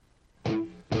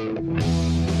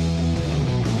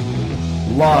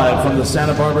Live from the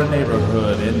Santa Barbara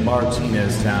neighborhood in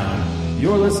Martinez Town,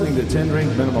 you're listening to 10 Drink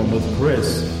Minimum with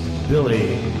Chris,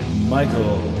 Billy,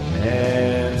 Michael,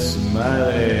 and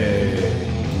Smiley.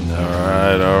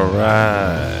 All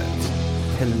right.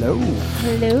 Hello.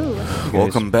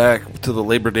 Welcome back to the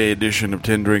Labor Day edition of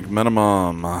 10 Drink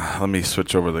Minimum. Let me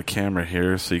switch over the camera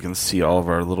here so you can see all of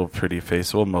our little pretty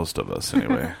faces. Well, most of us,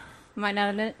 anyway. Am I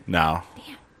not in it? No.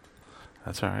 Damn.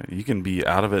 That's all right. You can be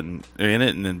out of it and in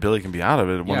it, and then Billy can be out of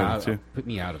it. One of the two. Put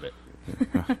me out of it.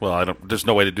 Well, I don't. There's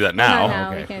no way to do that now. No,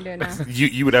 Okay. we can't do it now.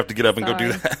 You would have to get up and go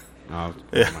do Sorry. that. Oh,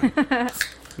 Yeah.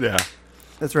 Yeah.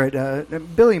 That's right.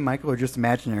 Billy and Michael are just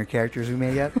imaginary characters we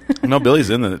made yet. No, Billy's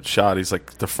in the shot. He's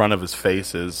like the front of his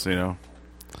face is, you know.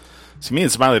 See, me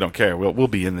and Smiley don't care. We'll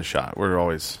be in the shot.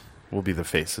 We'll be the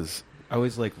faces. I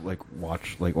always I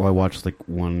watched like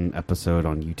one episode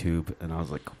on YouTube, and I was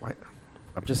like, why?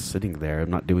 I'm just sitting there. I'm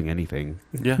not doing anything.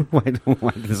 Yeah. Why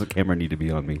does the camera need to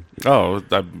be on me? Oh,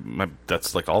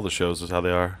 that's like all the shows is how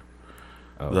they are.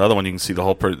 Oh. The other one, you can see the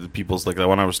whole the people's, like the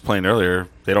one I was playing earlier.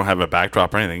 They don't have a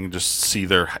backdrop or anything. You just see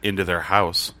into their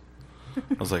house. I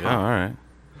was like, oh, all right.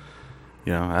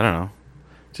 You know, I don't know.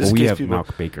 Well, we gives have people-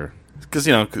 Malk Baker. Because,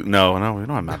 you know, no, we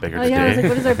don't have Matt Baker Oh, today. yeah. I was like,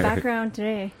 what is our background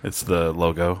today? It's the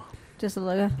logo. Just a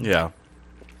logo. Yeah.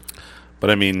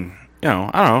 But, I mean, you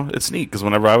know, I don't know. It's neat because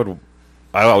whenever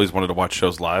I always wanted to watch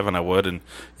shows live, and I would, and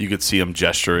you could see them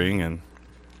gesturing, and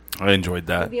I enjoyed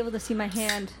You'll that. be able to see my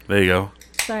hand. There you go.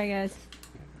 Sorry, guys.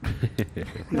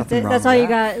 That's Nothing it. wrong That's with all you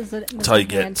that. got. Is That's all you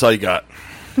get. That's all you got.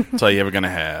 That's all you're ever going to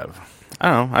have. I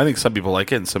don't know. I think some people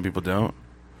like it and some people don't.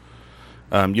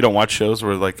 You don't watch shows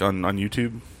where, like, on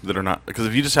YouTube that are not... Because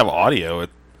if you just have audio,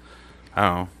 I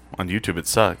don't know. On YouTube, it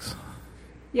sucks.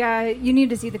 Yeah, you need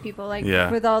to see the people. Like, Yeah.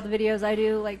 with all the videos I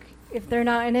do, like, if they're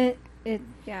not in it,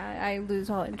 I lose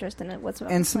all interest in it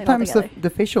whatsoever. And Like, sometimes altogether. the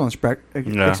facial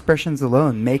Yeah. expressions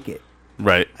alone make it.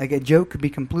 Right. Like a joke could be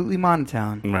completely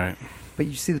monotone, Right. but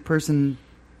you see the person.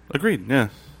 Agreed, yeah.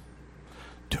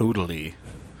 Totally.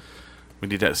 We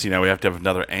need to... See, now we have to have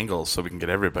another angle so we can get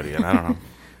everybody in. I don't know.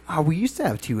 Oh, we used to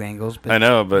have two angles, but I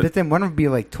know, but... then one would be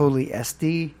like totally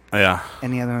SD, Yeah.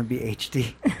 and the other one would be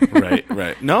HD.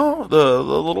 Right. No, the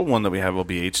little one that we have will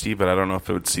be HD, but I don't know if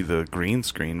it would see the green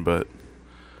screen, but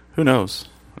who knows?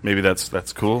 Maybe that's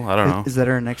cool. I don't know. Is that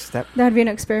our next step? That'd be an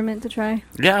experiment to try.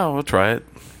 Yeah, we'll try it.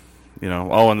 You know.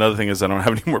 Oh, another thing is I don't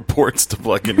have any more ports to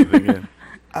plug anything in.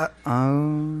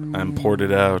 I'm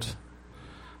ported out.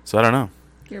 So I don't know.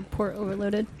 You're port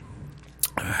overloaded.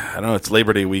 I don't know. It's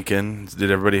Labor Day weekend.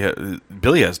 Did everybody...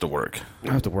 Billy has to work.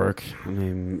 I have to work. I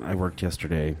mean, I worked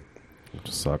yesterday. It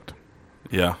just sucked.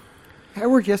 Yeah. I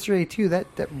worked yesterday too. That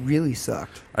really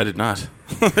sucked. I did not.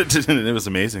 It didn't. It was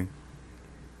amazing.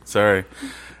 Sorry.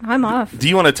 I'm off. Do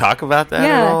you want to talk about that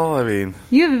Yeah. at all? I mean,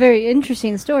 You have a very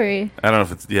interesting story. I don't know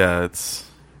if it's... Yeah, it's...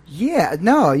 Yeah,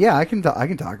 no, yeah, I can talk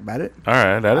about it. All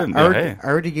right. I didn't... I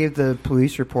already gave the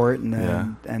police report and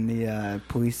the Yeah.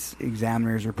 police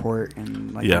examiner's report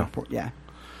and like Yeah. the report. Yeah,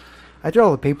 I did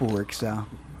all the paperwork, so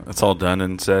It's all done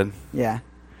and said. yeah.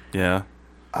 Yeah.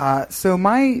 So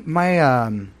my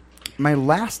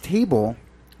last table,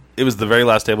 It was the very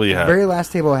last table you had. very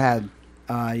last table I had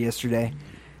yesterday,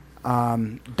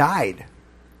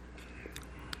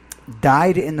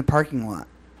 died in the parking lot.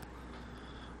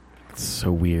 It's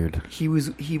so weird. He was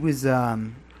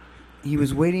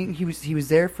waiting. He was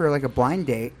there for like a blind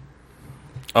date,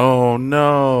 Oh,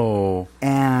 no.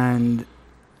 and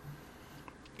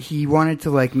he wanted to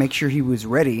like make sure he was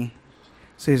ready.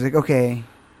 So he's like, okay,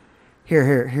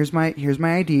 here's my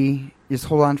ID. Just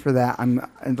hold on for that.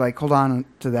 Hold on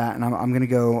to that, and I'm gonna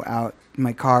go out in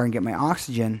my car and get my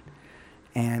oxygen,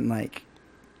 and like,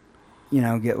 you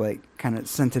know, get like kind of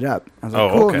scented up. I was like, Oh,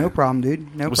 cool, okay. no problem,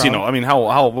 dude, no Was he, problem. I mean,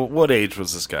 what age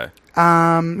was this guy?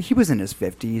 He was in his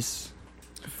 50s,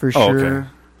 for Oh, sure. okay.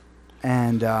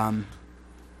 And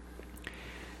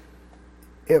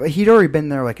he'd already been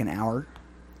there like an hour.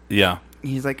 Yeah.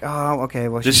 He's like, oh, okay.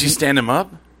 Well, Did she stand him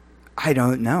up? I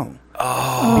don't know.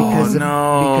 Oh, Because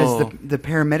no. the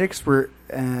paramedics were,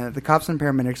 the cops and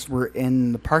paramedics were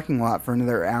in the parking lot for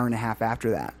another hour and a half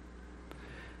after that.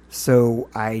 So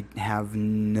I have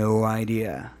no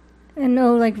idea. And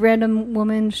no, like, random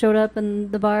woman showed up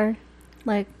in the bar,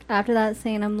 like, after that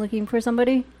saying, I'm looking for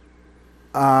somebody.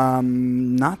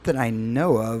 Not that I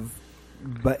know of,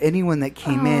 but anyone that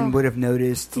came in would have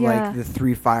noticed Yeah. like the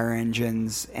 3 fire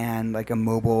engines and like a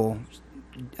mobile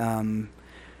unit.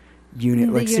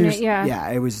 The Like unit, seriously, yeah.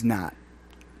 it was not.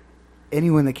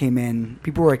 Anyone that came in,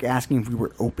 people were like asking if we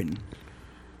were open.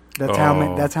 That's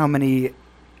how many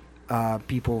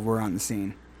people were on the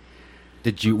scene.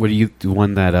 Were you the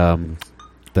one that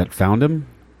found him?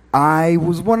 I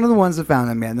was one of the ones that found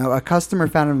him, man. No, a customer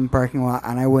found him in the parking lot,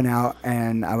 and I went out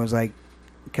and I was like,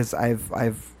 because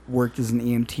I've worked as an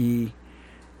EMT,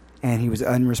 and he was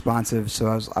unresponsive, so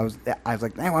I was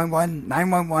like 911,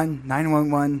 911,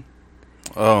 911.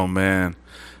 Oh man!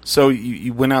 So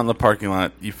you went out in the parking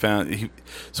lot. You found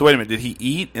So wait a minute. Did he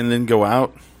eat and then go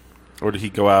out, or did he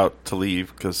go out to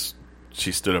leave because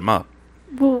she stood him up?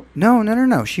 Well,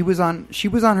 No. She was on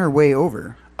her way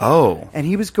over. Oh, And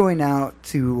he was going out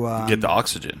to get the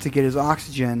oxygen. to get his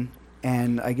oxygen,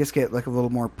 and I guess get like a little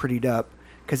more prettied up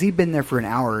because he'd been there for an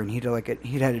hour and he'd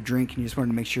had a drink and he just wanted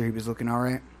to make sure he was looking all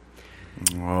right.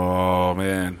 Oh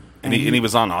man! And And he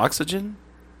was on oxygen.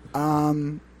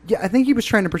 Yeah, I think he was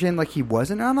trying to pretend like he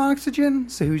wasn't on oxygen,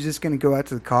 so he was just going to go out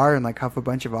to the car and like huff a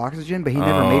bunch of oxygen, but he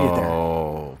never made it there.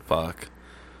 Oh fuck!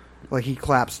 Like he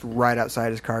collapsed right outside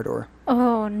his car door.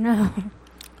 oh no.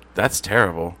 That's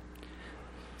terrible.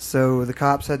 So the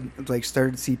cops had like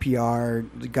started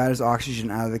CPR, got his oxygen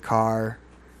out of the car,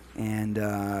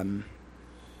 and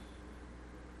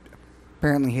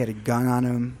apparently he had a gun on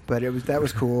him. But that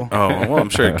was cool. Oh well, I'm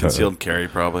sure concealed carry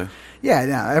probably. Yeah,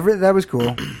 no, that was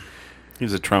cool. He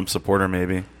was a Trump supporter,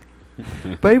 maybe.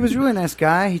 But he was a really nice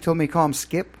guy. He told me to call him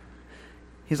Skip.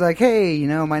 He's like, hey,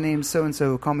 my name's so and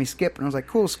so. Call me Skip. And I was like,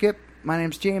 cool, Skip. My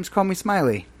name's James. Call me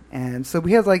Smiley. And so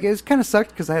we had it was kind of sucked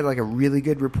because I had like a really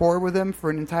good rapport with him for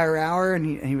an entire hour, and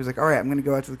he was like, all right, I'm going to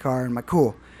go out to the car, and I'm like,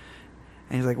 cool.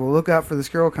 And he's like, well, look out for this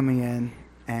girl coming in,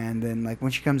 and then like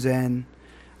when she comes in,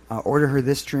 order her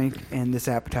this drink and this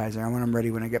appetizer. I want them ready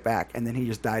when I get back. And then he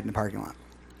just died in the parking lot.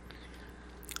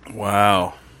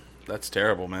 Wow, that's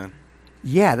terrible, man.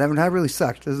 Yeah, that really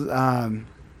sucked. You don't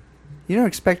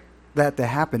expect that to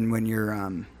happen when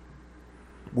you're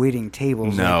waiting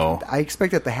tables. No. Like, I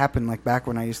expect that to happen like back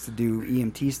when I used to do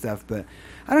EMT stuff, but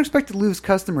I don't expect to lose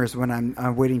customers when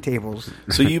I'm waiting tables.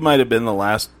 So you might have been the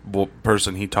last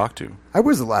person he talked to. I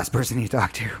was the last person he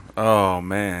talked to. Oh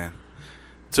man.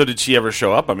 So did she ever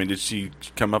show up? I mean, did she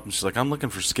come up and she's like, I'm looking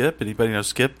for Skip. Anybody know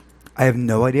Skip? I have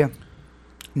no idea.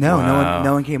 No, Wow.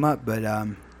 no one came up, but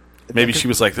Maybe she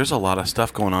was like, there's a lot of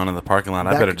stuff going on in the parking lot.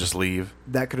 I better just leave.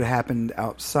 That could have happened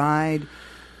outside.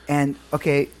 And,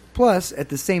 okay, plus, at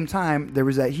the same time, there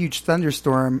was that huge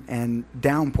thunderstorm and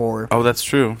downpour. Oh, that's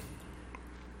true.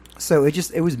 So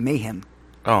it was mayhem.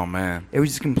 Oh, man. It was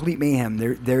just complete mayhem.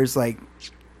 There's like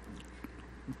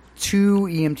 2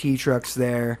 EMT trucks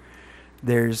there.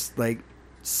 There's like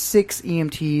 6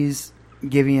 EMTs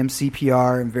giving him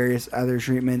CPR and various other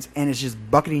treatments, and it's just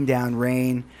bucketing down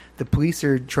rain. The police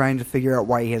are trying to figure out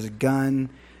why he has a gun.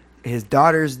 His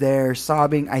daughter's there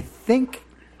sobbing. I think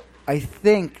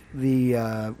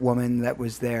the woman that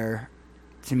was there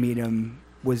to meet him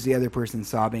was the other person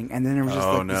sobbing, and then there was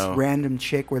just this random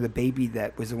chick with a baby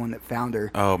that was the one that found her.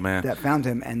 Oh man, that found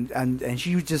him, and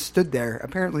she just stood there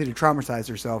apparently to traumatize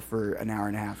herself for an hour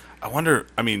and a half. I wonder.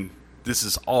 I mean, this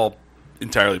is all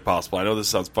entirely possible. I know this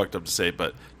sounds fucked up to say,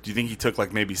 but do you think he took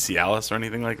like maybe Cialis or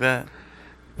anything like that?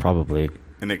 Probably.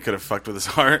 And it could have fucked with his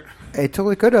heart. It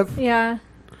totally could have. Yeah.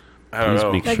 I don't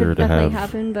know. Make That sure could to definitely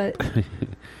have. happen, but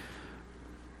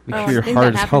Make Oh, sure your I think heart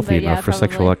that is happened, healthy but yeah, enough for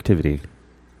sexual probably. activity.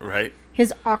 Right?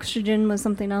 his oxygen was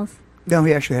something else. No,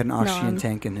 he actually had an oxygen I'm-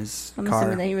 tank in his I'm car.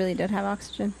 assuming that he really did have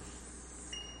oxygen.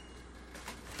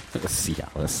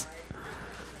 Cialis.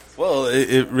 Well,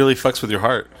 it really fucks with your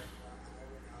heart.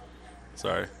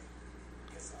 Sorry.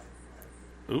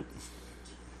 Oop.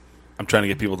 I'm trying to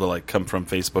get people to like come from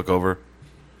Facebook over.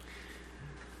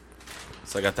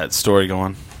 So I got that story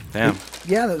going. Damn.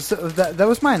 Yeah, that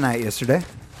was my night yesterday.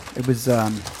 It was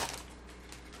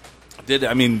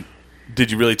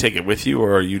Did you really take it with you,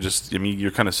 or are you just? I mean,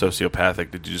 you're kind of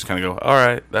sociopathic. Did you just kind of go, "All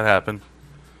right, that happened"?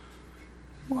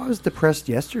 well, I was depressed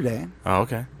yesterday. Oh,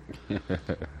 okay.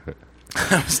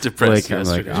 I was depressed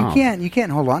yesterday. Oh. You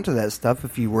can't hold on to that stuff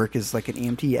if you work as like an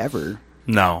EMT ever.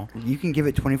 No. You can give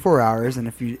it 24 hours, and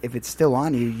if it's still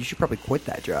on you, you should probably quit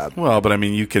that job. Well, but I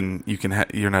mean, you're not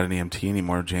an EMT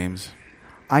anymore, James.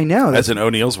 I know. As an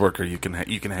O'Neill's worker, you can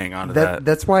hang on to that.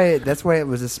 That's why it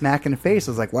was a smack in the face.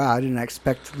 I was like, wow, I didn't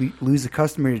expect to lose a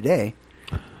customer today.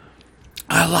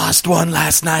 I lost one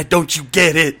last night. Don't you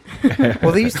get it?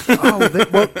 Well, they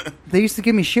used to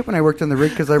give me shit when I worked on the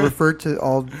rig because I referred to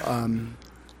all.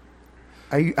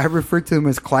 I referred to them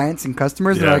as clients and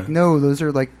customers. Yeah. They're like, no, those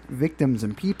are like victims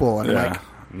and people. And I'm like,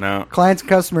 no. clients and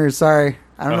customers. Sorry,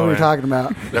 I don't know what you're talking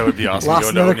about. That would be awesome. Lost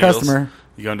You go another into O'Neill's, customer.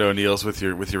 You go into O'Neill's with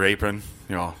your apron.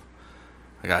 You know,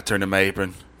 I got to turn to my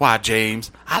apron. Why,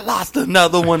 James? I lost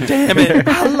another one. Damn it!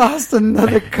 I lost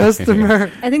another customer.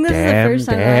 I think this is the first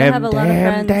time that I have a lot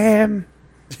of friends.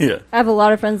 Yeah. I have a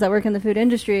lot of friends that work in the food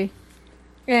industry,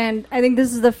 And I think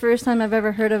this is the first time I've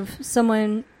ever heard of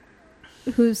someone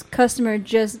whose customer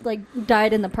just like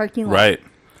died in the parking lot. Right.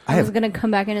 I was gonna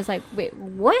come back and it's like, wait,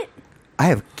 what? I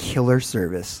have killer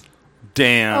service.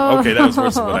 Damn. Okay, that was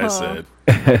worse than what I said.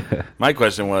 My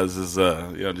question was,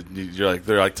 you're like,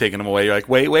 they're like taking him away. You're like,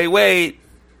 wait.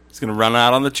 He's gonna run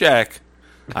out on the check.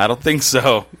 I don't think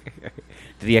so.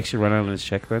 Did he actually run out on his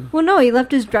check then? Well, no, he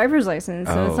left his driver's license,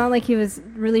 so Oh. it's not like he was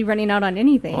really running out on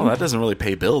anything. Well, that doesn't really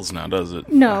pay bills now, does it?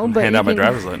 No, but hand you out my can-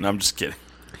 driver's license. No, I'm just kidding.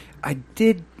 I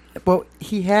did. Well,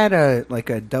 he had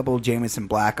a double Jameson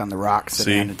Black on the rocks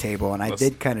sitting See? on the table, and I That's-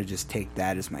 did kind of just take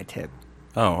that as my tip.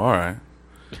 Oh, all right.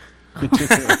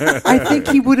 I think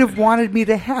he would have wanted me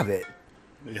to have it.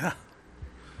 Yeah.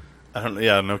 I don't.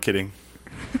 Yeah, no kidding.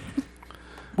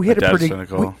 We had My a dad's pretty trying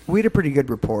to call. we had a pretty good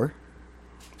rapport.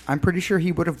 I'm pretty sure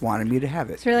he would have wanted me to have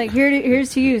it. So you're like,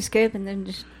 here's to you, Skip, and then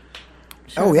just.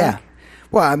 show Oh it yeah. back.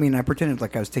 Well, I mean, I pretended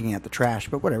like I was taking out the trash,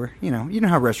 but whatever. You know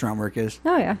how restaurant work is.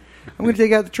 Oh yeah. I'm going to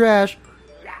take out the trash.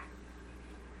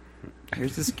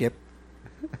 Here's the Skip.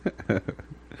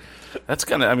 That's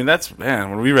kind of. I mean, that's man.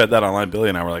 When we read that online, Billy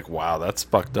and I were like, "Wow, that's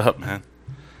fucked up, man."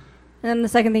 And then the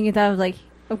second thing you thought was like,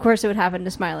 of course it would happen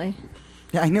to Smiley.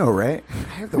 Yeah, I know, right?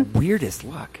 I have the weirdest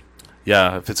luck.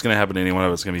 Yeah, if it's gonna happen to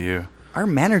anyone, it's gonna be you. Our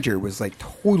manager was like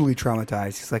totally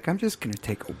traumatized. He's like, I'm just going to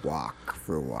take a walk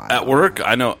for a while. At work,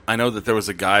 I know that there was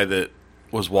a guy that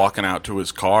was walking out to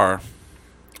his car.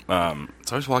 So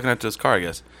he was walking out to his car, I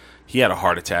guess. He had a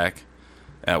heart attack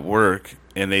at work,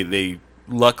 and they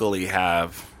luckily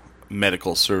have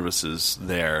medical services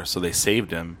there, so they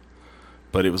saved him.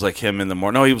 But it was like him in the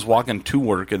morning. No, he was walking to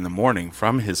work in the morning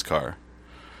from his car,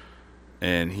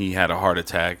 and he had a heart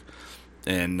attack.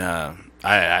 And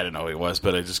I don't know what it was,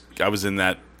 but I was in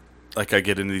that. Like I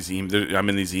get into these I'm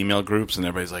in these email groups, and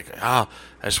everybody's like, I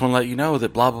just want to let you know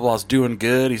that blah blah blah's doing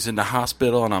good. He's in the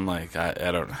hospital, and I'm like,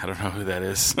 I don't know who that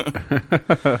is.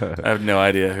 I have no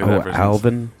idea who that person is.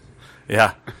 Alvin.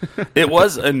 Yeah, it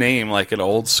was a name like an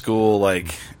old school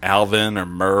like Alvin or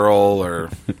Merle or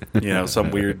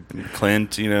some weird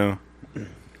Clint.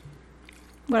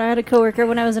 But I had a coworker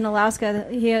when I was in Alaska.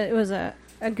 It was a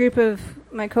group of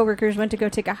my coworkers went to go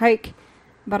take a hike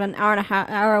about an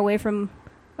hour away from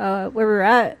where we were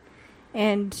at,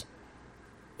 and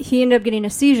he ended up getting a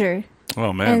seizure.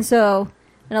 Oh man! And so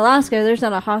in Alaska, there's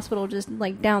not a hospital just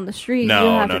like down the street. No,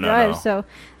 you have no, to no, drive. no. So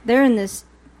they're in this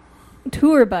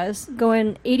tour bus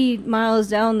going 80 miles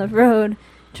down the road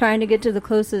trying to get to the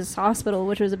closest hospital,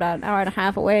 which was about an hour and a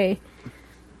half away.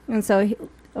 And so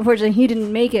unfortunately he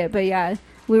didn't make it, but yeah,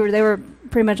 they were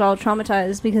pretty much all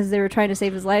traumatized because they were trying to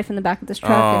save his life in the back of this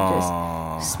truck and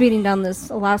just speeding down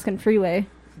this Alaskan freeway.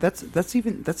 That's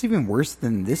even worse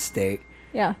than this state.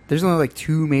 Yeah. There's only like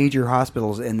 2 major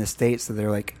hospitals in the state, so they're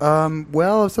like,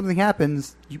 well, if something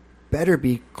happens, you better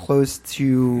be close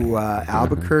to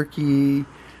Albuquerque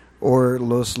or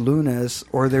Los Lunas,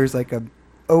 or there's like a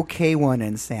okay one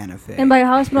in Santa Fe. And by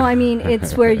hospital, I mean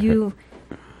it's where you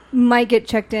might get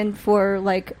checked in for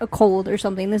like a cold or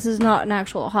something. This is not an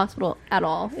actual hospital at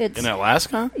all. It's in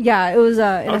Alaska? yeah, it was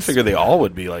I figure they all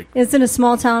would be like. it's in a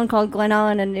small town called Glen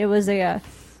Ellen, and it was a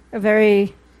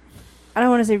very, I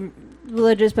don't want to say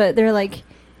religious, but they're like,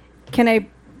 can I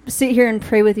sit here and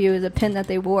pray with you? Is a pin that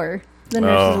they wore, the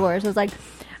nurses wore. So it's like,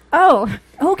 oh,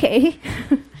 okay.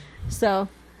 So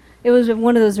it was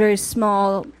one of those very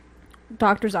small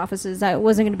doctor's offices that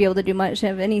wasn't going to be able to do much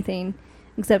of anything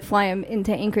except fly him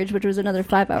into Anchorage, which was another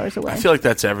 5 hours away. I feel like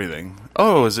that's everything.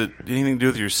 Oh, is it anything to do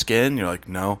with your skin? You're like,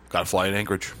 no, gotta fly in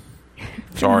Anchorage.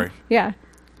 Sorry. Yeah.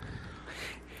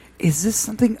 Is this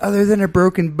something other than a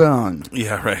broken bone?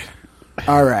 Yeah, right.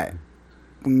 All right.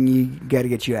 You got to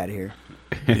get you out of here.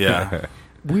 Yeah.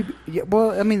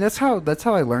 Well, I mean, that's how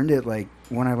I learned it. Like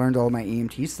when I learned all my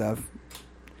EMT stuff,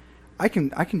 I can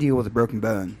deal with a broken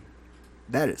bone.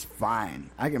 That is fine.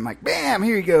 I can like, bam,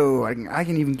 here you go. I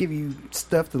can even give you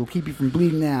stuff that'll keep you from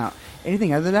bleeding out.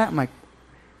 Anything other than that, I'm like,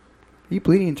 are you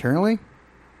bleeding internally?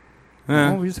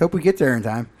 Well, we just hope we get there in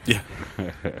time. Yeah.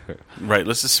 Right.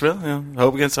 Let's just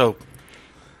hope against hope.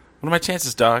 What are my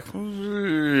chances, Doc?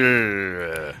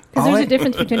 Because there's a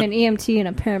difference between an EMT and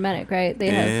a paramedic, right? They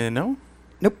have No.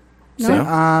 Nope. No?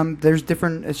 So, there's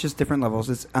different. It's just different levels.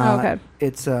 It's okay.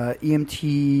 It's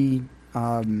EMT,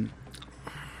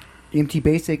 EMT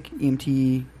basic,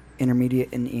 EMT intermediate,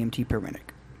 and EMT paramedic.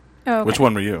 Oh, okay. Which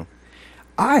one were you?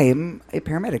 I'm a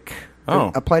paramedic.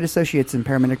 Oh. Applied associates in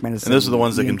paramedic medicine. And those are the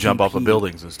ones that can jump off of EMTP.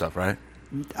 buildings and stuff, right?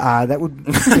 That would.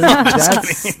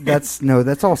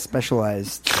 That's all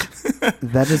specialized.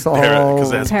 That is all.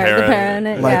 Because that's the para in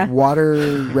it, like yeah.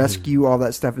 water rescue, all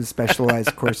that stuff is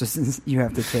specialized courses you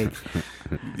have to take.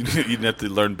 You'd have to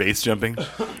learn base jumping. Check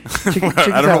I this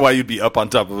don't know out. why you'd be up on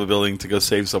top of a building to go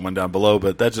save someone down below,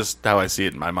 but that's just how I see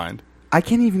it in my mind. I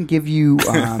can't even give you.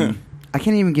 I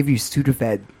can't even give you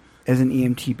Sudafed as an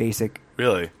EMT basic.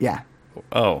 Really? Yeah,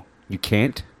 Oh, You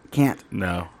can't? can't.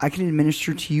 no. I can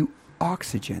administer to you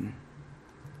oxygen.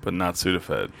 But not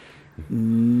Sudafed.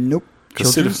 Nope.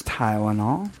 'Cause Children's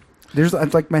Tylenol. There's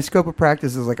like my scope of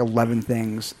practice is like 11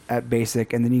 things at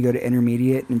basic, and then you go to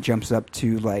intermediate and it jumps up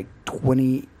to like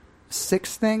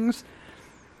 26 things,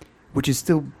 which is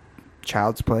still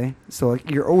child's play. So like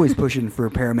you're always pushing for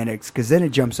paramedics because then it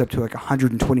jumps up to like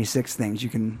 126 things you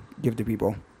can give to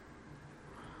people.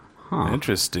 Huh.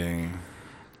 Interesting.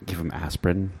 Give him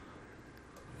aspirin.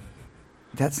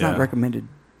 That's Yeah. not recommended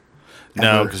No,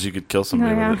 Ever. because you could kill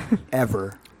somebody Oh, with it.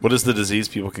 ever. What is the disease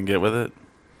people can get with it?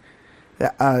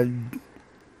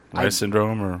 Reye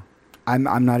syndrome or? I'm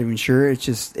not even sure.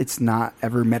 It's not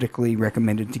ever medically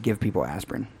recommended to give people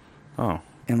aspirin Oh,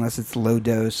 unless it's low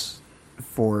dose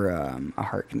for a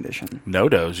heart condition. no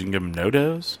dose. You can give them no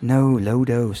dose? No, low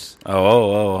dose.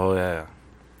 Oh, yeah.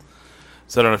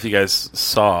 So I don't know if you guys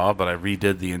saw, but I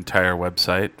redid the entire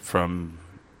website from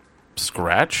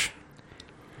scratch.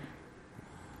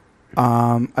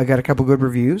 I got a couple good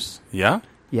reviews. Yeah?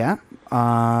 Yeah.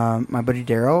 My buddy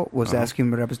Daryl was Uh-huh.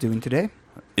 asking what I was doing today,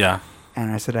 Yeah.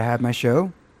 and I said I had my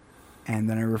show, and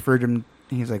then I referred him.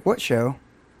 He's like, "What show?"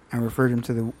 I referred him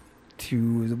to the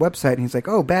website, and he's like,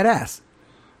 "Oh, badass."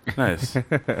 Nice.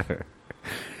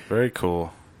 Very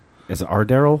cool. Is it our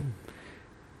Daryl?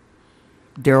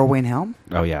 Daryl Wayne Helm.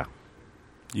 Oh, yeah.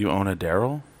 You own a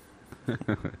Daryl?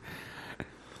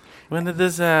 When did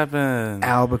this happen?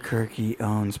 Albuquerque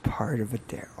owns part of a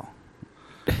Daryl.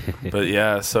 But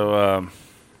yeah, so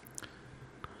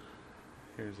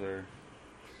here's our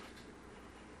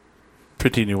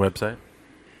pretty new website.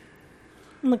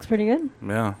 Looks pretty good.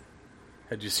 Yeah.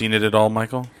 Had you seen it at all,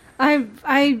 Michael? I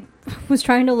was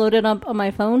trying to load it up on my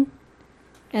phone,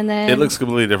 and then It looks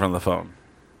completely different on the phone.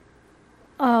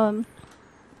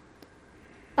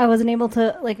 I wasn't able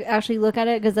to like actually look at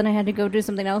it because then I had to go do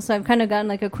something else. So I've kind of gotten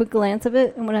like a quick glance of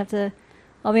it. I'm gonna have to.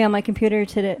 I'll be on my computer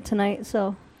tonight,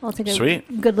 so I'll take a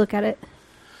Sweet. good look at it.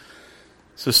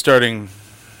 So starting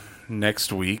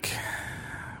next week,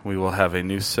 we will have a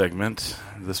new segment.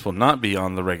 This will not be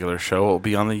on the regular show. It will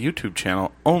be on the YouTube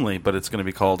channel only, but it's going to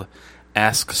be called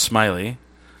Ask Smiley.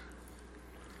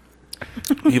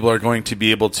 People are going to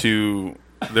be able to.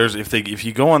 If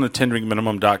you go on the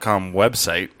tenderingminimum.com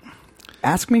website,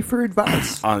 Ask me for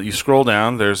advice. you scroll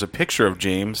down. There's a picture of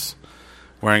James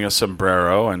wearing a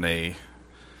sombrero and a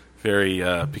very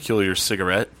peculiar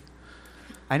cigarette.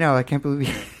 I know. I can't believe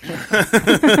you.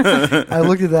 I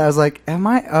looked at that. I was like, "Am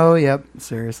I?" Oh, yep.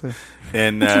 Seriously.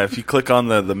 And if you click on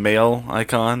the mail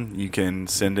icon, you can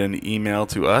send an email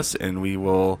to us, and we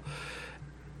will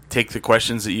take the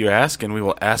questions that you ask, and we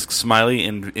will ask Smiley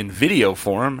in video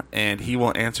form, and he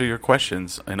will answer your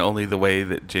questions in only the way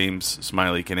that James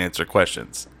Smiley can answer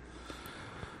questions.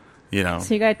 You know.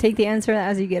 So you gotta take the answer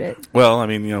as you get it. Well, I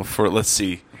mean, let's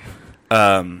see.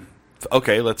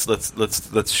 Okay, let's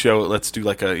do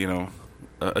like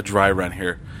a dry run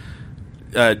here.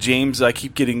 James, I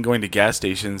keep going to gas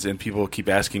stations and people keep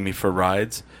asking me for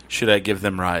rides. Should I give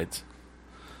them rides?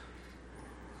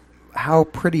 How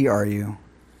pretty are you?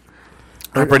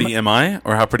 How pretty am I,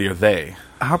 or how pretty are they?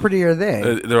 How pretty are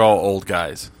they? They're all old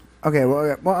guys. Okay,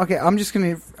 well, okay. I'm just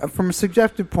gonna, from a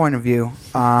subjective point of view,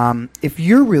 if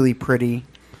you're really pretty,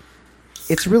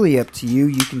 it's really up to you.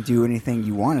 You can do anything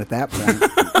you want at that point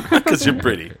Because you're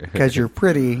pretty. because you're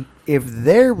pretty. If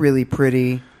they're really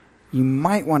pretty, you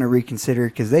might want to reconsider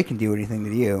because they can do anything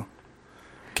to you.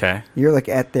 Okay. You're like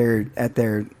at their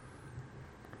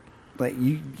like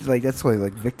you like that's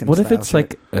like victim. What if style it's shit.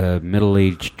 like a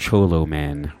middle-aged cholo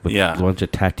man with Yeah. a bunch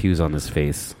of tattoos on his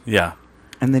face? Yeah.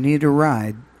 and they need a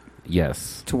ride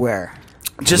Yes. to where?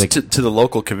 Just Like- to the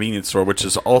local convenience store, which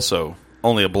is also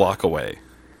only a block away.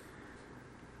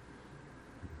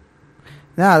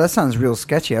 Nah, that sounds real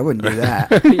sketchy. I wouldn't do that.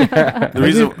 The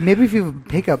reason Maybe if you have a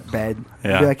pickup bed,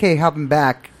 Yeah. be like, hey, hopping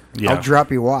back, Yeah. I'll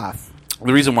drop you off.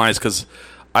 The reason why is because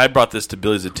I brought this to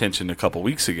Billy's attention a couple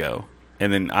weeks ago,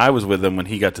 and then I was with him when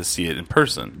he got to see it in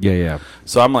person. Yeah, yeah.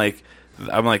 So I'm like,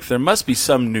 there must be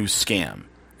some new scam.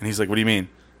 And he's like, what do you mean?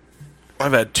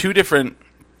 I've had two different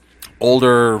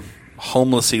older,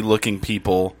 homelessy looking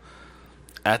people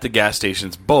at the gas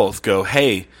stations both go,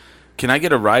 hey, can I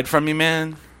get a ride from you,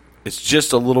 man? It's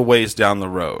just a little ways down the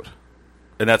road.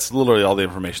 And that's literally all the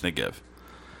information they give.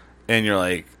 And you're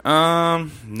like,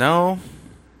 no.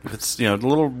 If it's, a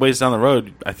little ways down the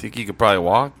road, I think you could probably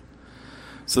walk.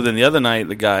 So then the other night,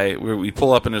 the guy, we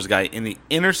pull up and there's a guy in the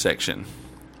intersection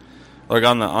like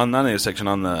on the intersection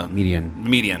on the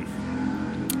Median.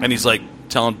 and he's like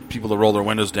telling people to roll their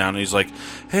windows down, and he's like,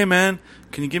 "Hey man,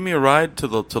 can you give me a ride to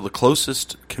the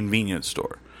closest convenience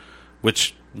store,"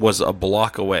 which was a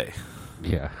block away.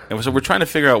 Yeah. And so we're trying to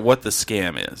figure out what the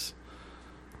scam is.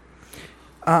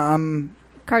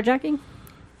 Carjacking?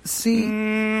 See,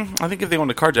 I think if they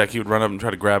wanted to carjack, he would run up and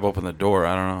try to grab open the door.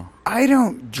 I don't know. I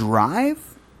don't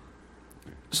drive,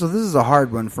 so this is a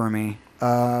hard one for me.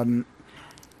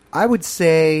 I would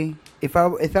say if I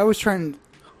was trying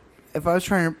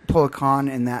to pull a con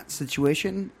in that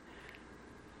situation,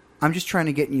 I'm just trying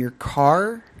to get in your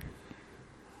car,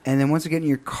 and then once I get in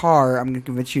your car, I'm going to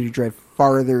convince you to drive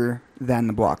farther than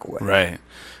the block away. Right.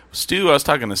 Stu, I was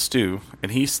talking to Stu,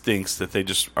 and he thinks that they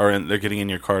just they're getting in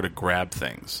your car to grab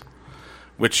things,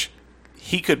 which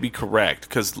he could be correct,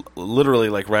 because literally,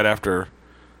 like, right after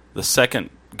the second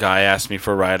guy asked me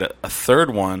for a ride, a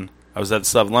third one, I was at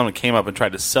 7-Eleven, came up and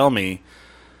tried to sell me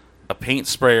a paint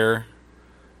sprayer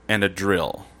and a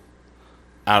drill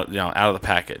out of the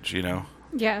package,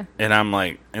 Yeah. And I'm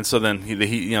like, and so then he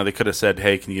they could have said,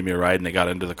 "Hey, can you give me a ride?" And they got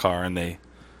into the car and they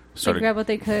started Grab what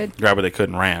they could.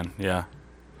 and ran. Yeah.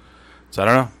 So I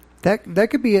don't know. That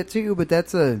could be it too, but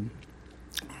that's a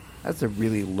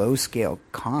really low scale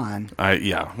con.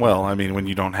 Well, I mean, when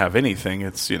you don't have anything,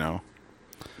 it's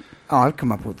Oh, I've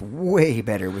come up with way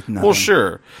better with nothing. Well,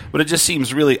 sure, but it just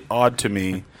seems really odd to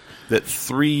me that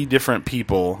 3 different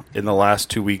people in the last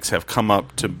 2 weeks have come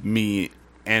up to me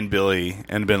and Billy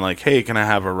and been like, "Hey, can I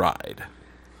have a ride?"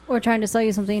 Or trying to sell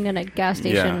you something in a gas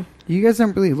station. You guys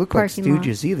don't really look like Parking lot.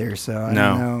 stooges either, so I No.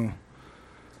 don't know.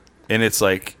 And it's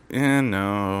like,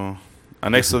 no. The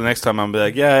next time I'm be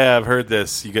like, yeah, I've heard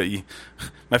this. You.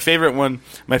 My favorite one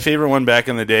back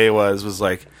in the day was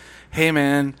like, "Hey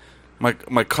man,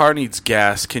 my car needs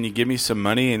gas. Can you give me some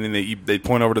money?" And then they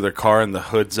point over to their car and the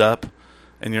hood's up,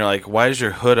 and you're like, "Why is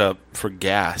your hood up for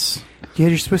gas?" Yeah,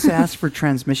 you're supposed to ask for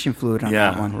transmission fluid on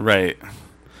that one. Right.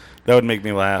 That would make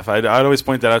me laugh. I'd always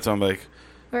point that out to them, like,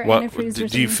 Or what? antifreeze or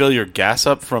Do you something. fill your gas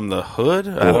up from the hood?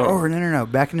 No.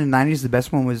 Back in the 90s, the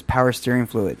best one was power steering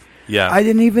fluid. Yeah. I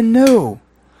didn't even know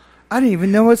I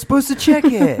was supposed to check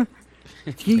it.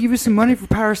 Can you give us some money for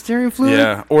power steering fluid?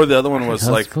 Yeah. Or the other one was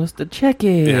I was like, supposed to check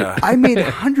it. yeah. I made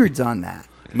hundreds on that.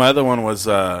 My other one was,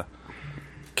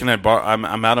 can I borrow?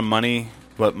 I'm out of money,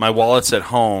 but my wallet's at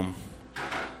home.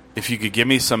 If you could give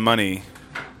me some money,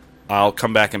 I'll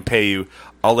come back and pay you.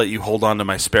 I'll let you hold on to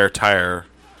my spare tire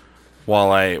while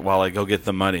I go get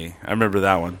the money. I remember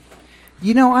that one.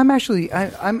 I'm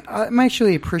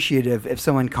actually appreciative if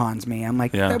someone cons me. I'm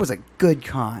like, Yeah. that was a good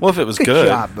con. Well, if it was good, good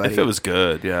job, buddy. if it was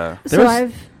good, yeah. So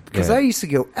I've... Because I used to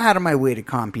go out of my way to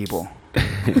con people.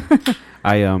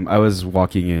 I was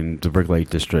walking in the Brick Lake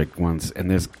district once, and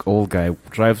this old guy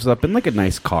drives up in like a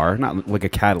nice car, not like a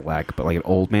Cadillac, but like an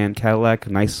old man Cadillac, a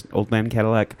nice old man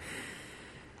Cadillac.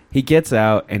 He gets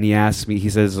out and he asks me. He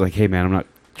says, like, "Hey man, I'm not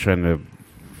trying to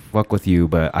fuck with you,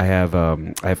 but I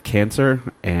have cancer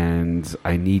and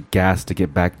I need gas to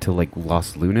get back to like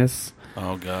Los Lunas."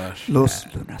 Oh gosh. Los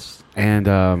Lunas. And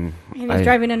And he's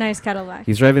driving a nice Cadillac.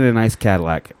 he's driving a nice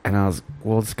Cadillac, and I was,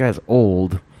 well, this guy's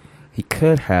old. He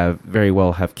could very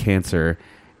well have cancer,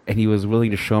 and he was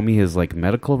willing to show me his like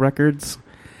medical records.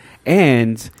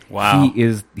 And Wow.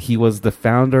 he was the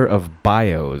founder of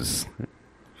BIOS.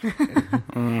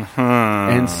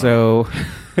 And so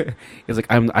he's like,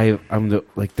 I'm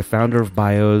the founder of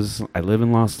BIOS. I live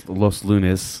in Los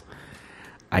Lunas.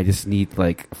 I just need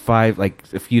like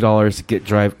a few dollars to get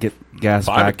gas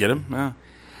Five back. to get him? Yeah.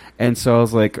 And so I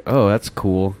was like, oh, that's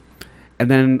cool. And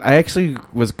then I actually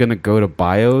was going to go to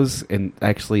BIOS and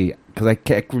actually, because I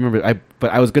can't remember,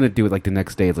 but I was going to do it like the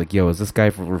next day. It's like, yo, is this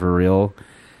guy for real?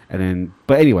 And then,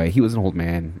 but anyway, he was an old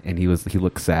man and he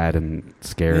looked sad and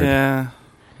scared. Yeah.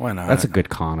 Why not? That's a good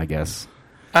con, I guess.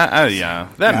 Yeah.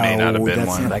 That may not have been that's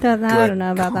one. not a I good don't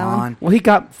know about that one. con. Well, he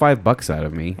got $5 out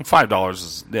of me. $5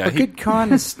 is A good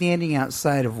con is standing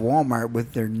outside of Walmart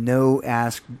with their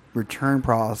no-ask return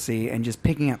policy and just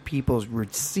picking up people's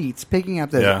receipts, picking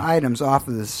up those Yeah. items off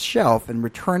of the shelf and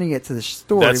returning it to the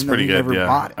store. That's even though pretty you good. never Yeah.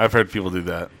 bought it. I've heard people do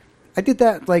that. I did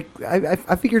that.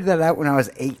 I figured that out when I was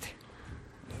 8.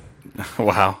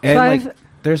 Wow. And I've- like,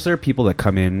 there are people that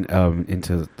come in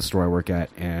into the store I work at,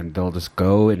 and they'll just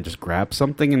go and just grab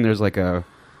something, and there's like a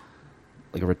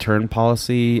return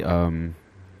policy,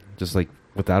 just like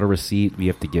without a receipt, we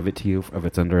have to give it to you if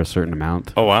it's under a certain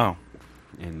amount, Oh wow.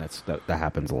 and that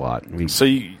happens a lot. So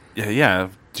yeah.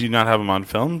 Do you not have them on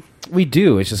film? We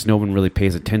do. It's just no one really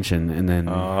pays attention, and then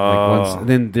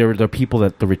then there are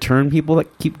the return people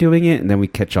that keep doing it, and then we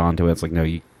catch on to it. It's like, no,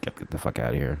 you get the fuck out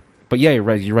of here. But yeah, you're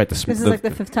right. You're right. This is like the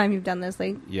fifth time you've done this.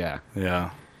 Like, yeah.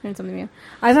 and something new.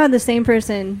 I've had the same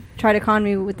person try to con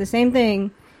me with the same thing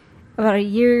about a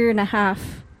year and a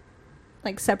half,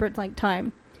 like separate like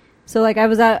time. So like I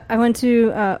went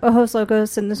to Ojos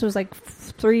Locos, and this was like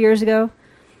 3 years ago,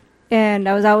 and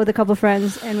I was out with a couple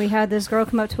friends, and we had this girl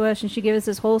come up to us, and she gave us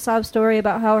this whole sob story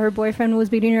about how her boyfriend was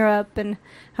beating her up, and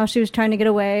how she was trying to get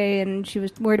away, and she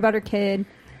was worried about her kid.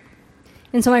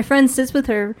 And so my friend sits with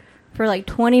her for like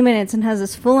 20 minutes and has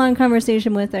this full-on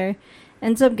conversation with her,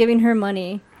 ends up giving her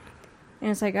money,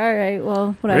 and it's like, all right,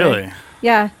 well, whatever. Really?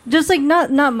 Yeah, just like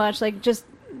not much, like just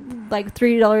like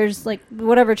 $3, like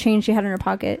whatever change she had in her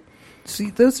pocket.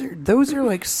 See, those are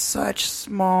like such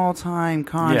small time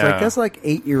cons. Yeah. Like that's like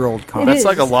 8-year-old cons. That's is.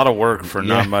 like a lot of work for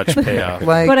not much payoff.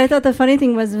 Like, But I thought the funny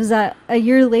thing was that a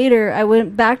year later, I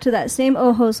went back to that same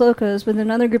Ojos Locos with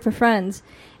another group of friends,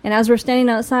 and as we're standing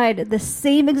outside, the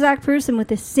same exact person with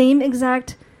the same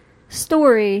exact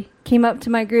story came up to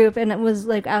my group and it was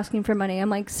like asking for money. I'm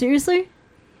like, seriously?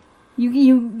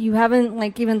 You haven't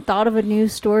like even thought of a new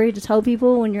story to tell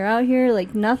people when you're out here?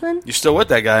 Like nothing? You're still with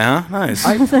that guy, huh? Nice.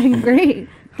 I was like, great.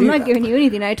 I'm Dude, not giving you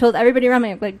anything. I told everybody around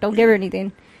me, like, don't give her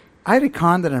anything. I had a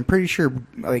con that I'm pretty sure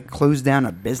like closed down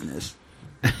a business.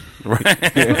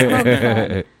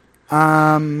 Right.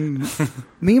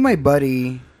 Me and my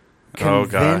buddy Oh,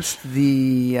 gosh. convinced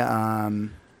the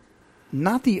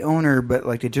not the owner, but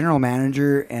like the general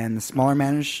manager and the smaller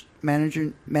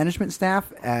management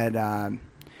staff at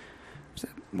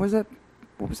what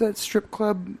was that strip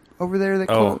club over there? That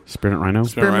called Spearmint Rhino.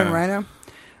 Spearmint Rhino.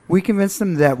 We convinced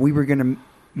them that we were gonna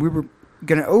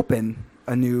open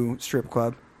a new strip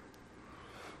club,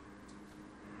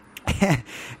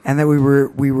 and that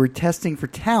we were testing for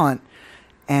talent.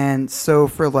 And so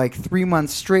for like 3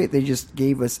 months straight, they just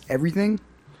gave us everything.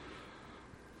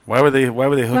 Why would they hook Why you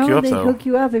would up they though? hook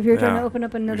you up if you're trying Yeah. to open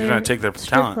up You're another trying to take their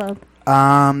strip talent.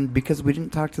 club? Because we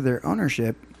didn't talk to their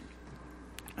ownership,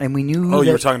 and we knew. Oh, that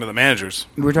you were talking to the managers.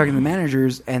 We were talking to the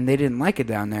managers, and they didn't like it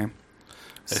down there.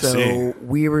 I So see.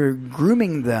 we were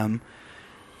grooming them,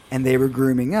 and they were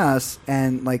grooming us,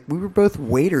 and like we were both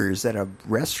waiters at a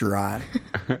restaurant.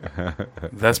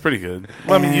 That's pretty good.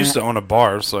 Well, I mean, you used to own a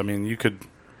bar, so I mean, you could.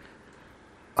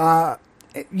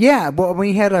 Yeah, well,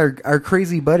 we had our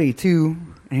crazy buddy too,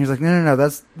 and he was like, "No,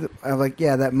 that's." I'm like,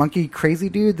 "Yeah, that monkey crazy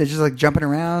dude that's just like jumping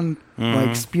around,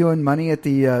 like spewing money at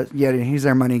the." Yeah, he's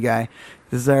our money guy.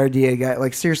 This is our idea guy.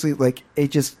 Like seriously, like it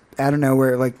just out of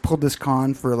nowhere, like pulled this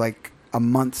con for like a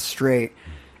month straight,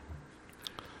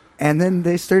 and then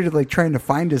they started like trying to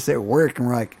find us at work, and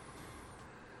we're like,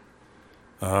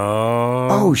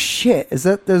 "Oh shit! Is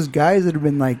that those guys that have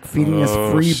been like feeding us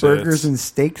free shit. burgers and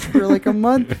steaks for like a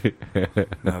month?"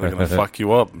 Now they're gonna fuck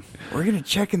you up. We're gonna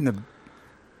check in the.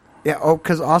 Yeah. Oh,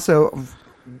 because also,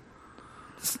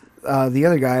 the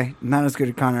other guy, not as good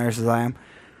at con artists as I am,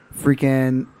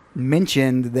 freaking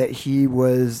mentioned that he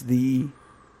was the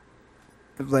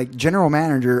like general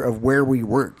manager of where we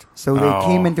worked. So they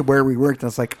came into where we worked. And I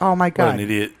was like, oh my What god, an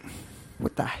idiot!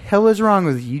 what the hell is wrong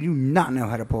with you? You do not know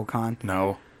how to pull con.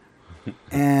 No.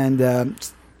 And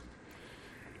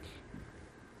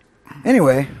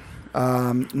anyway,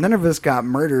 none of us got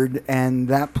murdered, and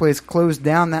that place closed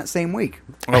down that same week.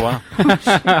 Oh wow.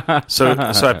 So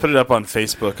I put it up on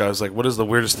Facebook. I was like, "What is the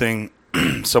weirdest thing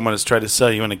someone has tried to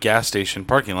sell you in a gas station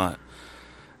parking lot?"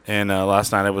 And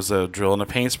last night it was a drill and a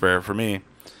paint sprayer for me.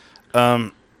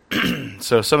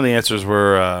 So some of the answers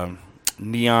were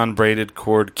neon braided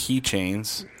cord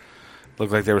keychains.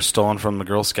 Looked like they were stolen from the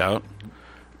Girl Scout.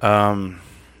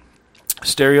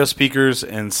 Stereo speakers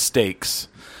and steaks.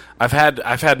 I've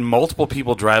had multiple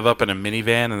people drive up in a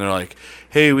minivan and they're like,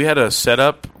 "Hey, we had a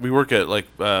setup. We work at like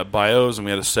Bios and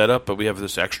we had a setup, but we have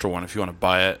this extra one if you want to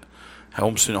buy it.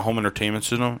 Home entertainment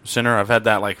center." I've had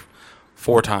that like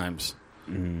 4 times.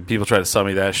 People try to sell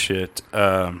me that shit.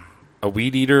 A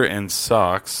weed eater and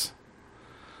socks.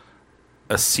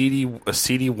 A CD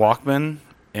Walkman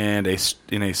and a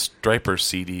Striper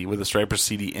CD with a Striper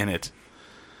CD in it.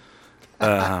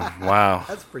 Wow.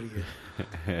 That's pretty good.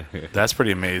 That's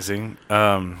pretty amazing.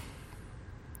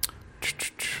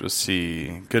 Let's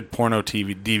see. Good porno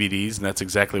DVDs, and that's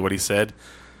exactly what he said.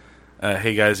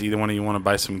 Hey, guys, either one of you want to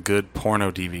buy some good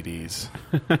porno DVDs?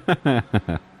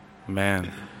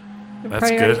 Man, They're that's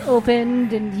probably good. already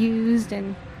opened and used,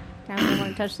 and I don't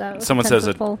want to touch that. with Someone a says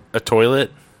pencil a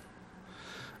toilet.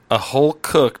 A whole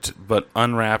cooked but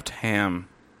unwrapped ham.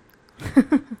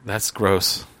 That's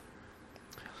gross.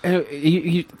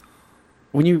 When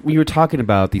you were talking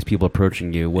about these people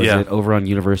approaching you, was Yeah. it over on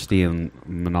University in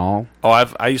Manal? Oh,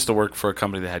 I used to work for a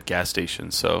company that had gas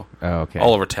stations, so Oh, okay.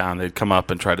 all over town they'd come up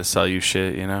and try to sell you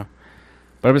shit, you know.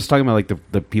 But I'm just talking about like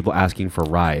the people asking for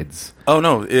rides. Oh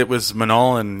no, it was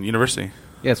Manal and University.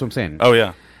 Yeah, that's what I'm saying. Oh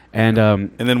yeah, And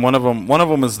then one of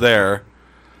them was there.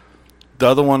 The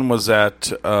other one was at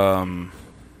the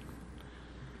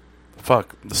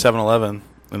 7-Eleven,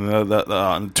 and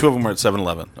the two of them were at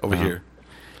 7-Eleven over here.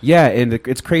 yeah, and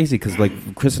it's crazy because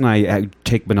like Chris and I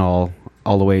take Banal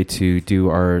all the way to do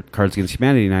our Cards Against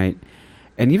Humanity night,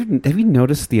 and even have you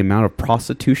noticed the amount of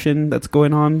prostitution that's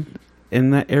going on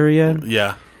in that area?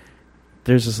 Yeah,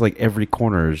 There's just like every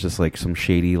corner is just like some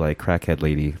shady like crackhead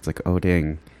lady. It's like, oh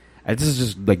dang. And this is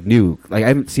just like new. Like I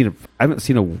haven't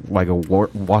seen a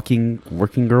working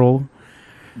girl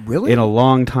Really? in a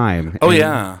long time. Oh And-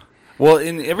 yeah. Well,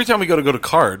 every time we go to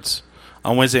cards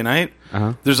on Wednesday night,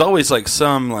 Uh-huh. there's always like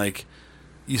some like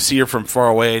you see her from far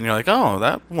away and you're like, oh,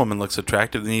 that woman looks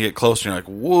attractive. Then you get closer and you're like,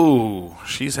 whoa,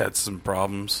 she's had some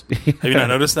problems. Have you not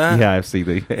noticed that? Yeah, I've seen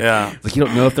the. Yeah. It's like you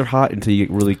don't know if they're hot until you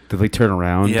really they turn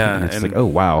around. Yeah, and it's and- like, oh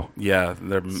wow, Yeah,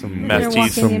 they're They're meth walking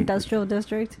teeth. the industrial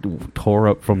district. tore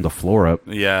up from the floor up.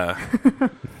 Yeah.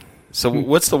 So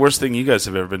what's the worst thing you guys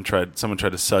have ever been tried? Someone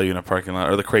tried to sell you in a parking lot,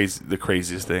 or the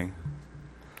craziest thing?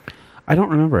 I don't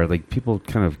remember. Like people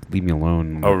kind of leave me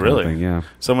alone. on Oh, that kind of really? thing, yeah.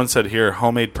 Someone said here,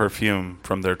 homemade perfume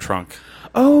from their trunk.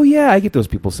 Oh yeah, I get those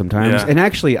people sometimes. Yeah. And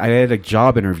actually, I had a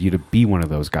job interview to be one of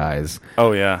those guys.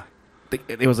 Oh yeah.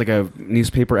 It was like a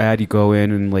newspaper ad. You go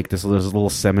in and like there's a little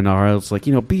seminar. It's like,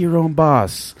 be your own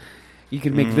boss. You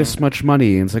can make this much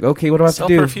money. And it's like, okay, what do I have Sell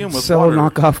to do? perfume with Sell water.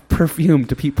 knockoff perfume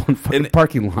to people in fucking And-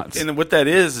 parking lots. And what that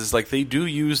is like they do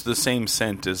use the same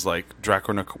scent as like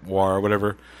Draco Noir or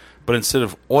whatever, but instead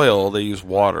of oil, they use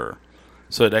water,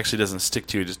 so it actually doesn't stick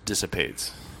to you; it just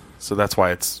dissipates. So that's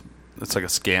why it's like a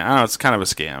scam. I don't know. It's kind of a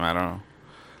scam. I don't know.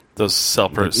 Those sell.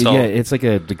 Yeah, it's like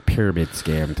a pyramid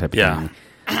scam type of Yeah. thing.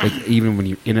 Like even when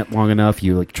you're in it long enough,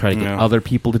 you like try to get Yeah. other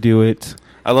people to do it.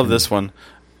 I love this one.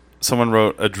 Someone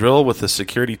wrote a drill with the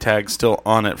security tag still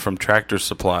on it from Tractor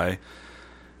Supply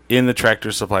in the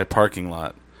Tractor Supply parking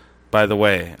lot. By the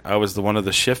way, I was one of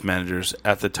the shift managers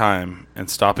at the time and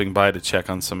stopping by to check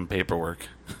on some paperwork.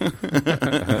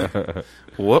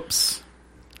 Whoops.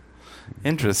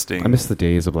 Interesting. I miss the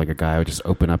days of like a guy would just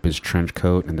open up his trench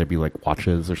coat and there'd be like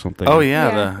watches or something. Oh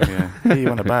yeah, Hey, you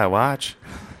want to buy a watch?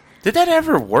 Did that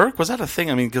ever work? Was that a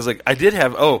thing? I mean, because like I did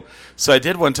have. So I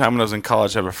did one time when I was in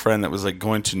college. I have a friend that was like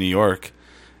going to New York,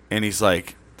 and he's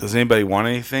like, "Does anybody want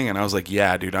anything?" And I was like,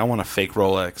 "Yeah, dude, I want a fake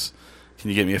Rolex. Can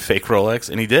you get me a fake Rolex?"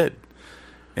 And he did,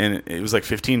 and it was like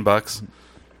 $15,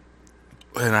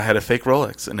 and I had a fake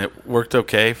Rolex, and it worked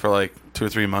okay for like 2 or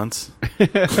 3 months. Yeah,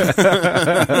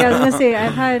 I was gonna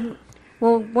say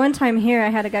one time here I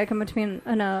had a guy come up to me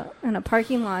in a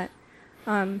parking lot,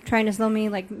 trying to sell me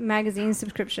like magazine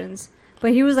subscriptions.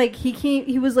 But he was like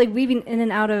he was like weaving in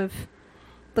and out of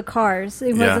the cars.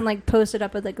 It wasn't like posted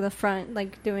up at like the front,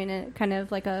 like doing it kind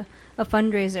of like a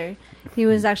fundraiser. He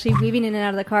was actually weaving in and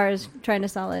out of the cars trying to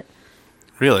sell it.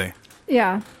 Really?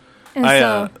 Yeah. And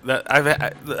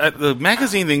the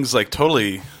magazine thing's like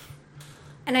totally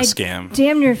and a I scam.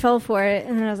 damn near fell for it,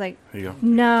 and then I was like, There you go.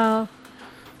 no.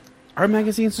 Are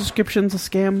magazine subscriptions a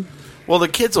scam? Well, the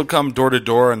kids will come door to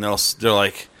door and they're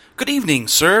like, "Good evening,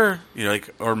 sir," like,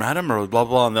 or madam, or blah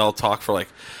blah, and they'll talk for like,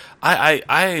 I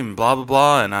am blah blah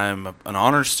blah, and I'm an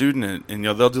honor student, and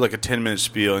they'll do like a 10-minute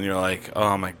spiel, and you're like,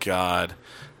 oh my god,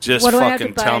 just What do I have to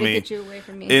fucking buy tell to me. get you away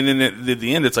from me? And then at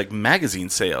the end, it's like magazine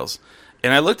sales.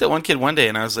 And I looked at one kid one day,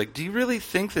 and I was like, "Do you really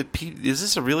think that is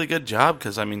this a really good job?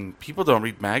 Because I mean, people don't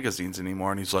read magazines anymore."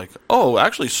 And he's like, "Oh,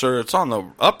 actually, sir, it's on the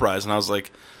uprise." And I was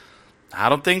like, "I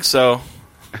don't think so.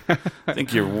 I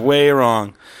think you're way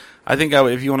wrong. I think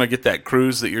if you want to get that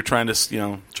cruise that you're trying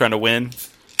to win,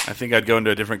 I think I'd go into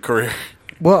a different career."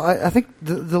 Well, I think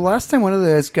the last time one of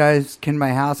those guys came to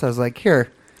my house, I was like,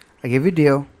 "Here, I give you a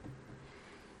deal.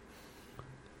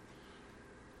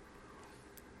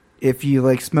 If you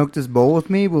like smoke this bowl with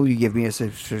me, will you give me a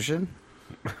subscription?"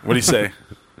 What do you say?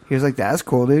 He was like, "That's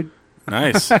cool, dude."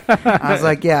 Nice. I was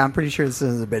like, "Yeah, I'm pretty sure this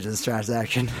is a business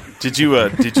transaction." Did you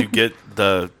get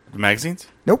the magazines?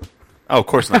 Nope. Oh, of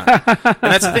course not. And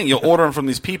that's the thing. You'll order them from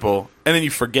these people, and then you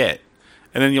forget.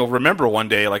 And then you'll remember one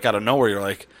day, like out of nowhere, you're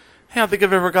like, "Hey, I don't think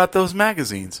I've ever got those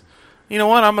magazines. You know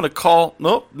what? I'm going to call."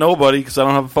 Nope, nobody, because I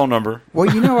don't have a phone number. Well,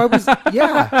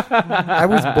 I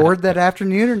was bored that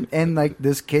afternoon, and like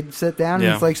this kid sat down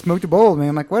Yeah. and like smoked a bowl with me.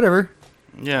 I'm like, "Whatever,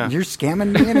 Yeah. you're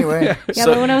scamming me anyway." Yeah,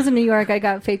 So- but when I was in New York, I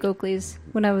got fake Oakleys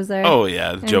when I was there. Oh,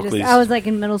 yeah, the And Jokeleys. I was like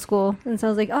in middle school, and so I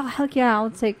was like, "Oh heck yeah,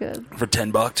 I'll take a." For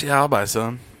 $10, yeah, I'll buy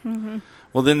some. Mm-hmm.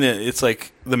 Well, then it's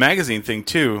like the magazine thing,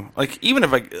 too. Like, even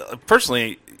if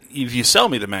personally, if you sell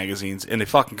me the magazines and they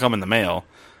fucking come in the mail,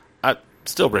 I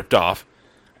still ripped off.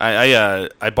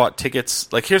 I bought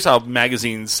tickets. Like, here's how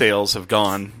magazine sales have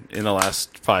gone in the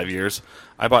last 5 years.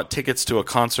 I bought tickets to a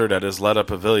concert at Isleta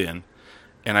Pavilion,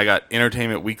 and I got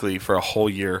Entertainment Weekly for a whole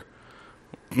year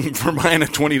for buying a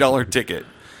 $20 ticket.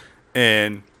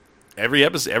 And every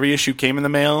issue came in the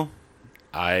mail.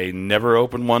 I never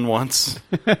opened one once,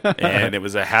 and it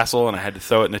was a hassle, and I had to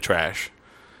throw it in the trash.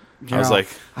 I was like,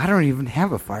 I don't even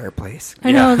have a fireplace.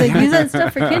 I know, they use that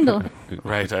stuff for Kindle.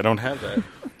 right, I don't have that.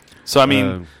 So, I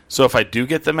mean, so if I do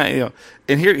get them, and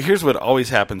here's what always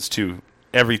happens, too,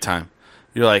 every time.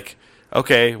 You're like,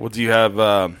 okay, well, do you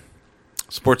have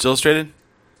Sports Illustrated?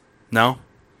 No?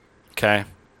 Okay.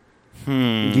 Do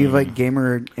you have, like,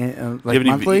 Gamer,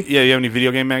 monthly? You have any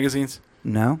video game magazines?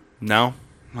 No. No?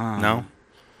 No?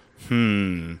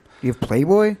 You have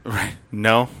Playboy? Right.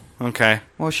 No? Okay.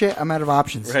 Well, shit, I'm out of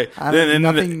options. Right. I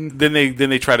don't, Then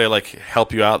they try to like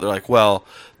help you out. They're like, well,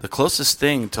 the closest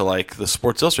thing to like the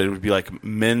Sports Illustrated would be like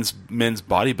men's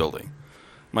bodybuilding. I'm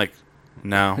like,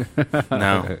 no,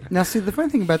 no. Now, see, the funny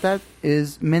thing about that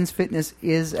is men's fitness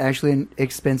is actually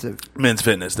expensive. Men's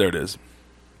fitness, there it is.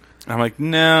 I'm like,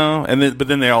 no, but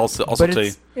then they also tell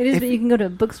you It is, but you can go to a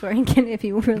bookstore and get it if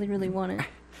you really, really want it.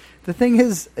 The thing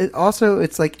is,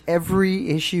 it's like every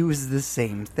issue is the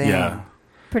same thing. Yeah.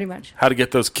 Pretty much. How to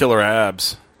get those killer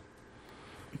abs.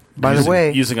 By the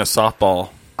way, using a softball.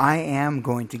 I am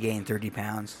going to gain 30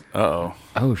 pounds. Uh-oh.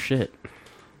 Oh, shit.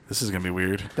 This is going to be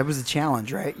weird. That was a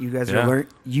challenge, right? You guys Yeah.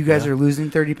 are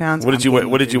losing 30 pounds. What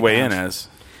did you weigh in as?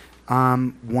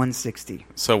 160.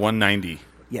 So 190.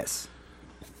 Yes.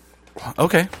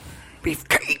 Okay.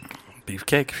 Beefcake.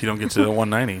 Beefcake if you don't get to the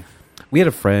 190. We have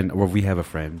a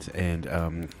friend,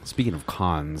 and speaking of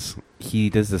cons, he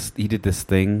did this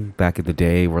thing back in the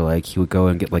day where like he would go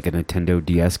and get like a Nintendo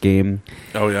DS game,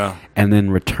 Oh yeah. and then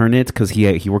return it because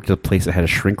he worked at a place that had a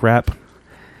shrink wrap,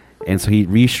 and so he'd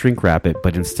re-shrink wrap it,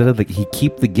 but instead of he'd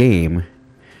keep the game,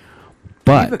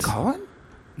 but Did you call it?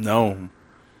 No.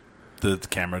 The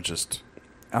camera just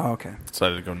Oh, okay.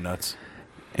 decided to go nuts.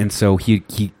 and so he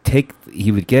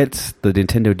would get the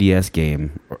Nintendo DS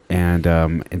game, and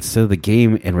instead of the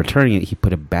game and returning it, he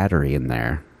put a battery in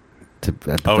there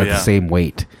at the same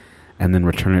weight, and then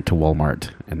return it to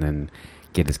Walmart, and then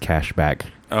get his cash back,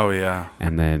 Oh yeah.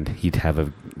 and then he'd have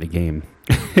a game.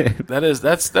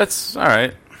 That's all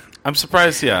right. I'm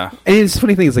surprised. Yeah. And it's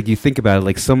funny thing is like you think about it,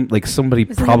 like somebody Is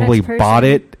it the probably next person? bought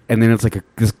it, and then it's like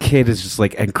this kid is just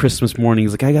like, and Christmas morning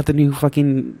he's like, I got the new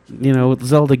fucking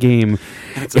Zelda game.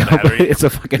 It's a battery. It's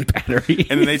a fucking battery.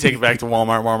 And then they take it back to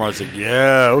Walmart. Walmart's like,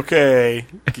 yeah, okay.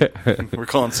 We're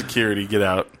calling security. Get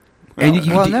out. And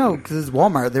No, because it's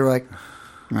Walmart. They were like,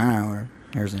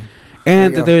 here's it.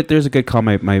 And There you there's a good call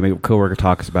my coworker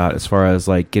talks about as far as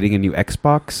like getting a new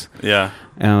Xbox, Yeah.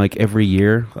 and like every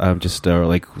year,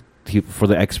 for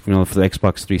the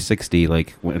Xbox 360,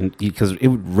 like because it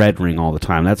would red ring all the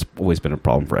time. That's always been a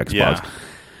problem for Xbox. Yeah.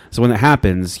 So when that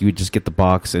happens, you would just get the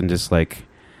box and just like,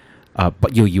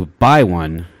 but you buy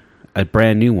one, a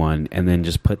brand new one, and then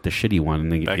just put the shitty one,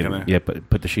 and then Back in there.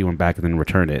 put the shitty one back, and then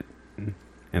return it,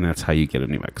 and that's how you get a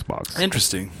new Xbox.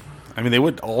 Interesting. I mean, they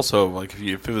would also like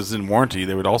if it was in warranty,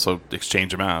 they would also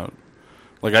exchange them out.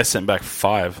 Like I sent back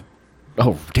 5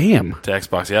 Oh damn! to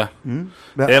Xbox. Yeah.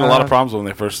 But, They had a lot of problems when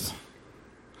they first.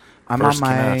 I'm first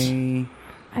on came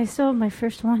I still have my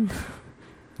first one.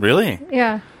 Really?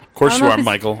 Yeah. Of course I you don't know are, if it's-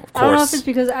 Michael. Of I don't know if course. it's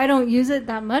because I don't use it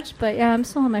that much, but yeah, I'm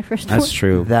still on my first one. That's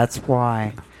true. That's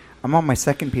why. I'm on my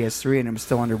second PS3, and I'm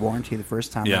still under warranty the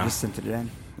first time. Yeah. I just sent it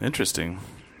in. Interesting.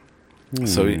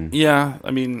 So yeah,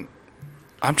 I mean,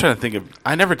 I'm trying to think of.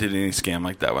 I never did any scam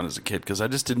like that when I was a kid because I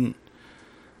didn't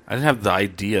have the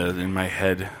idea in my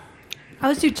head. I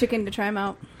was too chicken to try them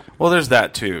out. Well, there's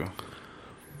that too.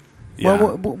 Yeah.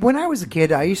 Well, when I was a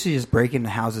kid, I used to just break into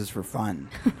houses for fun.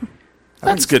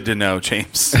 That's good to know,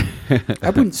 James. I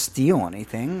wouldn't steal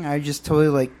anything. I just totally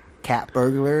like cat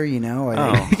burglar.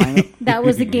 Oh. That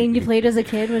was the game you played as a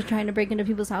kid, was trying to break into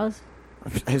people's house?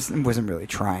 I just wasn't really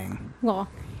trying. Well,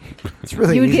 It's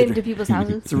really you would easy get to- into people's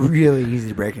houses. It's really easy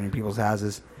to break into people's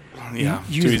houses. Yeah.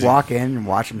 You too just easy. walk in and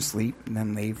watch them sleep and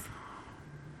then leave.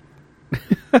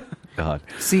 God.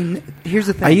 See, here's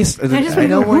the thing. I just want to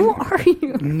no know, who one- are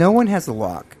you? No one has a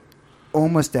lock.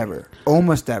 Almost ever.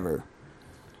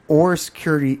 Or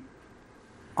security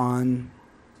on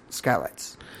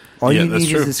skylights. All Yeah, you that's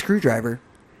need true. is a screwdriver,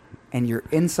 and you're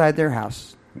inside their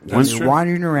house. That's You're true.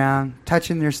 wandering around,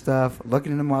 touching their stuff,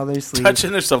 looking at them while they sleep.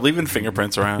 Touching their stuff, leaving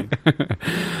fingerprints around.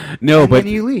 No, and but then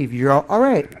you leave. You're all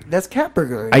right. That's cat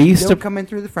burglary. I used you to- don't come in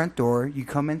through the front door. You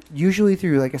come in usually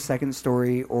through like a second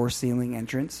story or ceiling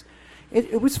entrance.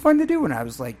 It was fun to do when I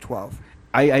was like 12.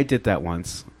 I did that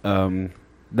once.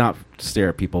 not stare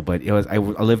at people, but it was I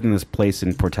lived in this place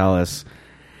in Portales,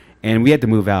 and we had to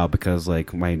move out because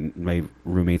like my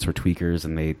roommates were tweakers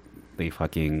and they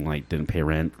fucking like didn't pay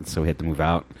rent, so we had to move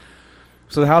out.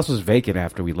 So the house was vacant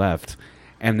after we left.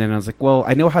 And then I was like, well,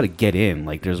 I know how to get in.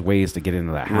 Like, there's ways to get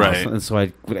into that house. Right. And so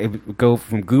I would go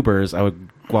from Goobers. I would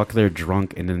walk there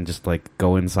drunk and then just, like,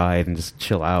 go inside and just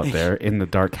chill out there in the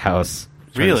dark house.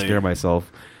 Trying Really? to scare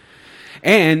myself.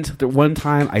 And the one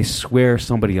time, I swear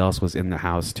somebody else was in the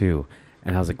house, too.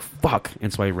 And I was like, fuck.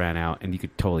 And so I ran out, and you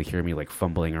could totally hear me, like,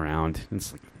 fumbling around. And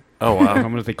it's like, Oh, wow. I'm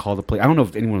going to call the police. I don't know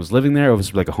if anyone was living there or if it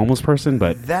was, like, a homeless person,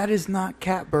 but... That is not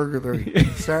cat burglary.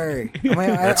 Sorry. I mean,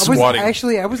 That's I swatting.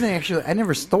 I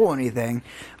never stole anything.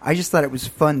 I just thought it was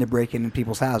fun to break into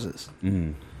people's houses.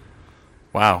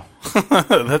 Wow.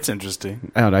 That's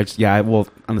interesting. I don't know. Well,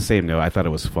 on the same note, I thought it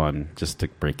was fun just to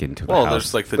break into the Well, house.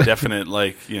 there's like the definite,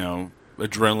 like,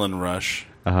 adrenaline rush.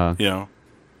 Uh-huh.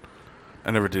 I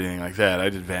never did anything like that. I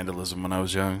did vandalism when I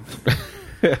was young.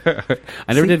 I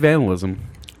never did vandalism.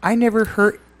 I never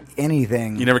hurt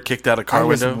anything. You never kicked out a car I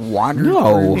just window? wandered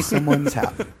No. through someone's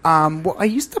house. Well, I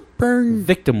used to burn.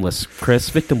 Victimless, Chris.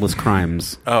 Victimless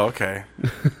crimes. Oh, okay.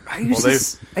 I used Well,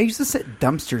 to set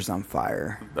dumpsters on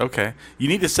fire. Okay. You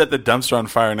need to set the dumpster on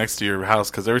fire next to your house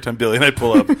because every time Billy and I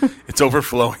pull up, it's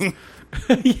overflowing.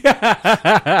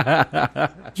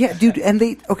 Yeah, dude, and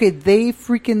they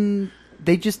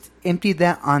just emptied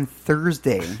that on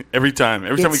Thursday. Every time we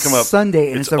It's come up,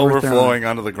 Sunday and it's overflowing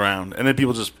onto the ground, and then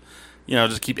people just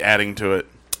keep adding to it.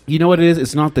 You know what it is?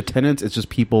 It's not the tenants. It's just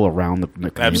people around the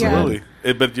community. Absolutely.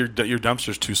 But your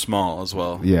dumpster's too small as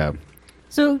well. Yeah.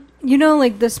 So,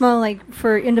 like the small, like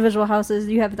for individual houses,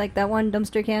 you have like that one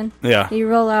dumpster can. Yeah. You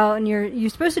roll out, and you're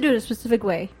supposed to do it a specific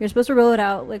way. You're supposed to roll it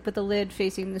out like with the lid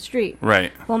facing the street.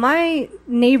 Right. Well, my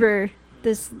neighbor,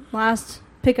 this last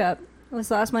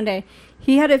Monday,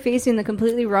 he had it facing the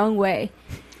completely wrong way.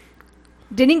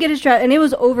 Didn't get his trash, and it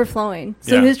was overflowing.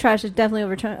 So Yeah. his trash is definitely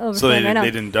overflowing So they right now.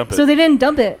 didn't dump it. So they didn't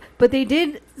dump it, but they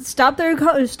did stop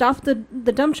the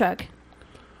dump truck,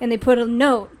 and they put a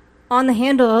note on the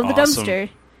handle of the Awesome. dumpster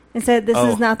and said, "This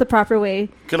is not the proper way."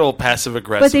 Good old passive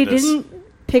aggressiveness. But they didn't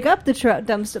pick up the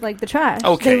dumpster, like the trash.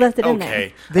 Okay. They left it in there.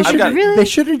 Okay. They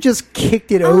should have just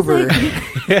kicked it I was over.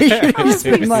 like- They should have I was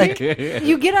just been like,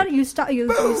 You get out, you stop, you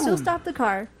still stop the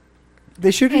car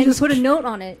they should have and just put a note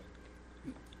on it.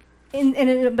 In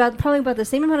probably about the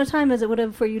same amount of time as it would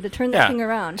have for you to turn that thing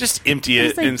around. Just empty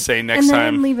It's it like- and say next and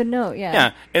then time. leave a note. Yeah.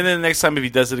 Yeah, and then next time if he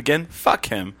does it again, fuck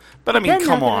him. But I mean, Then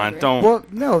come knock it on, over. don't. Well,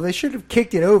 no, they should have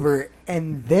kicked it over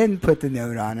and then put the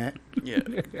note on it. Yeah.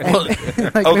 And, Well,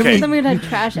 like, okay. Somebody had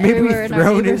trash maybe everywhere in our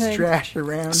thrown his neighborhood. trash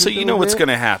around. So a you know little what's bit. going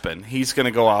to happen. He's going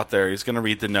to go out there. He's going to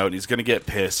read the note. He's going to get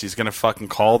pissed. He's going to fucking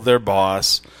call their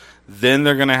boss. Then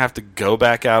they're going to have to go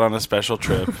back out on a special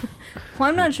trip. Well,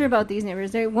 I'm not sure about these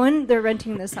neighbors. They're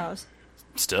renting this house.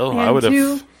 Still, And I would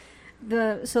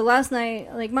have. so last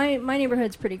night, like my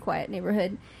neighborhood's a pretty quiet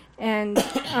neighborhood, and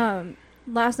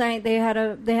last night they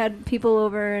had people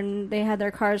over and they had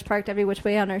their cars parked every which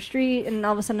way on our street, and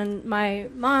all of a sudden my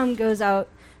mom goes out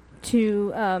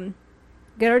to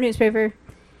get our newspaper,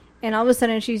 and all of a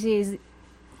sudden she sees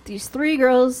these 3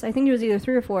 girls. I think it was either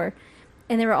 3 or 4,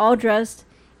 and they were all dressed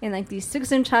in like these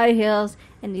 6-inch high heels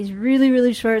and these really,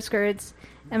 really short skirts,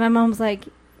 and my mom's like,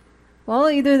 well,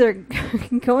 either they're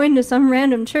going to some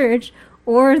random church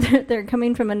or they're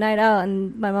coming from a night out.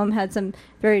 And my mom had some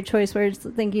very choice words,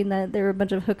 thinking that there were a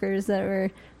bunch of hookers that were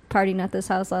partying at this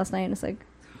house last night. And it's like,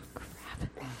 crap.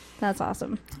 That's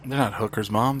awesome. They're not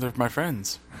hookers, Mom. They're my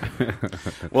friends.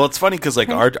 Well, it's funny because like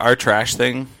our trash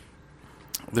thing,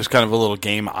 there's kind of a little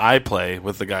game I play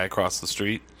with the guy across the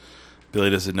street. Billy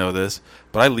doesn't know this,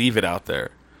 but I leave it out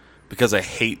there because I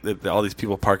hate that all these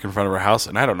people park in front of our house,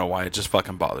 and I don't know why. It just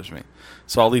fucking bothers me.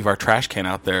 So I'll leave our trash can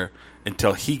out there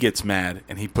until he gets mad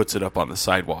and he puts it up on the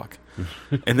sidewalk,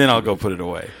 and then I'll go put it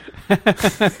away.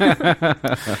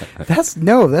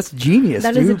 That's genius,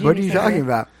 That is a dude. What are you genius talking idea.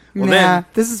 about? Well, nah, then-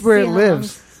 this is where See it how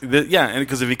lives. Yeah, and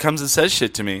because if he comes and says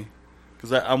shit to me,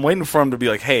 because I'm waiting for him to be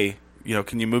like, hey,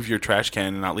 can you move your trash can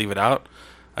and not leave it out?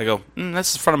 I go,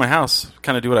 that's in front of my house.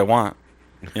 Kind of do what I want.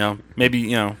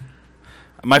 Maybe,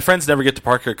 my friends never get to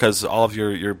park here because all of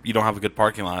you don't have a good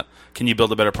parking lot. Can you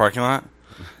build a better parking lot?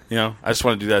 I just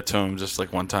want to do that to them just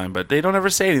like one time, but they don't ever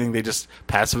say anything. They just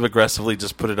passive aggressively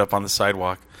just put it up on the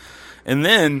sidewalk, and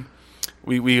then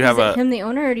we have Is it him, the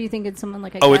owner, or do you think it's someone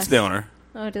like a Oh, guest? it's the owner.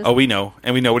 Oh, it is. Oh, we know,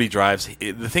 and we know what he drives.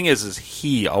 The thing is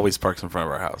he always parks in front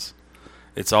of our house.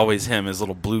 It's always him, his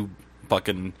little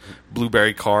fucking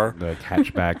blueberry car, The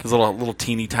hatchback. his little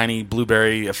teeny tiny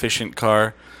blueberry efficient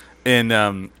car. And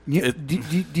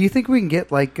Do you think we can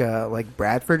get like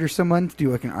Bradford or someone to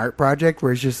do like an art project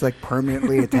where it's just like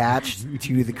permanently attached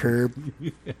to the curb?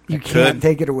 You can't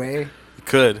take it away.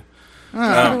 could.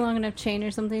 Just put a long enough chain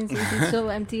or something so you can still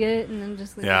empty it and then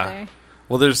just leave it there.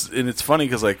 Well, and it's funny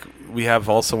because like we have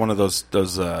also one of those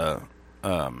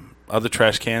other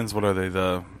trash cans. What are they?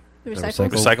 The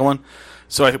recycle one.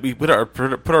 So we put our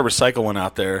recycle one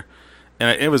out there,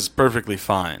 and it was perfectly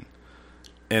fine.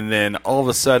 And then all of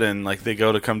a sudden, like they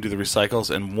go to come do the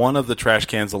recycles, and one of the trash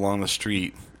cans along the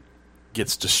street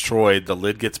gets destroyed. The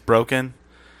lid gets broken,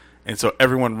 and so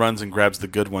everyone runs and grabs the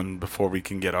good one before we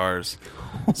can get ours.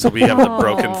 So we have the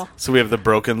broken. So we have the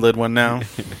broken lid one now,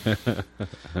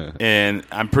 and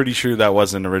I'm pretty sure that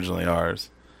wasn't originally ours.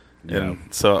 Yeah. And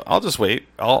so I'll just wait.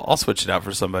 I'll switch it out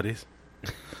for somebody's.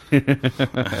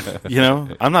 You know,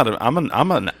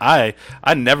 I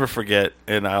never forget,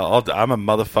 and I'm a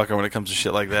motherfucker when it comes to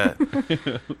shit like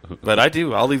that. But I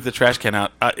do. I'll leave the trash can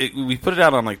out. We put it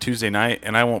out on like Tuesday night,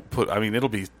 and I won't put. I mean, it'll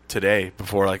be today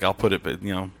before like I'll put it,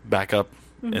 back up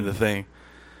in the thing.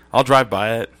 I'll drive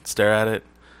by it, stare at it,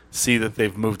 see that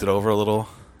they've moved it over a little.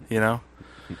 You know,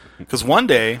 because one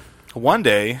day, one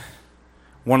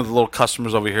of the little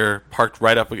customers over here parked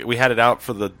right up. We had it out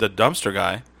for the dumpster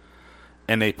guy.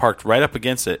 And they parked right up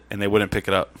against it, and they wouldn't pick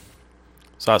it up.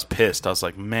 So I was pissed. I was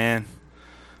like, man,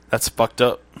 that's fucked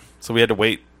up. So we had to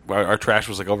wait. Our trash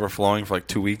was like overflowing for like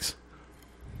 2 weeks.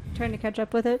 Trying to catch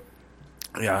up with it?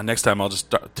 Yeah, next time I'll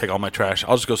just take all my trash.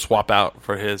 I'll just go swap out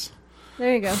for his.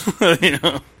 There you go. You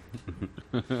know?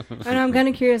 And I'm kind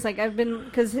of curious. Like,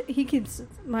 because he keeps,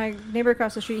 my neighbor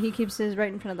across the street, he keeps his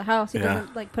right in front of the house. He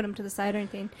doesn't, like, put them to the side or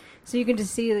anything. So you can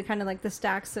just see the kind of, like, the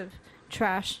stacks of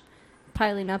trash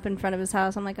piling up in front of his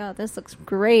house. I'm like, oh, this looks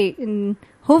great. And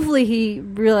hopefully he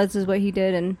realizes what he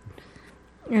did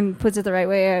and puts it the right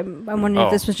way. I'm wondering if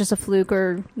this was just a fluke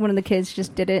or one of the kids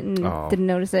just did it and didn't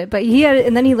notice it. But he had it,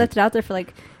 and then he left it out there for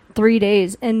like 3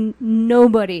 days, and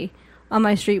nobody on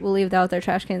my street will leave out their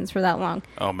trash cans for that long.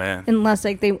 Oh, man. Unless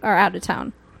like they are out of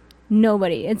town.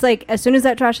 Nobody. It's like as soon as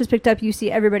that trash is picked up, you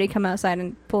see everybody come outside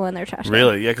and pull in their trash.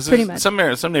 Really? Yeah, because some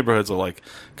neighborhoods will like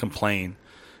complain,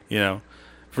 you know.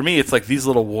 For me, it's like these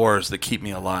little wars that keep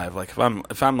me alive. Like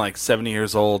if I'm like 70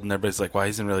 years old and everybody's like, "Well,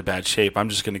 he's in really bad shape," I'm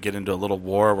just going to get into a little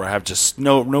war where I have just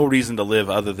no reason to live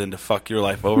other than to fuck your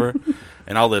life over,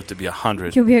 and I'll live to be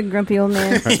 100. You'll be a grumpy old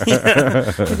man.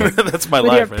 That's my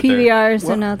with life. With your PBRs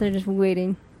and out there just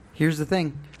waiting. Here's the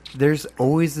thing: there's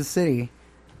always the city.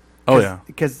 Oh yeah,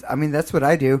 because I mean that's what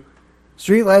I do.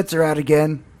 Streetlights are out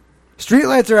again.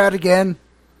 Streetlights are out again.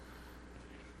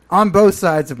 On both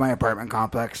sides of my apartment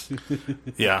complex.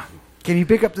 Yeah. Can you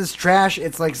pick up this trash?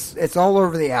 It's all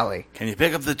over the alley. Can you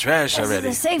pick up the trash already?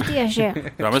 This is a safety issue.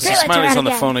 Mr. Smiley's on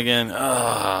the phone again.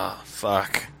 Oh,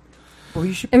 fuck. Well,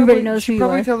 you should Everybody knows who you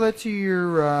probably are. tell that to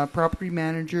your property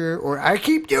manager, or I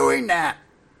keep doing that.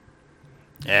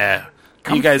 Yeah.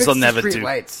 Come you guys fix will the never do.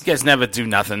 streetlights. You guys never do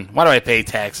nothing. Why do I pay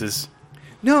taxes?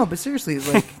 No, but seriously,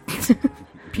 like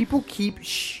people keep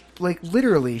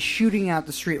literally shooting out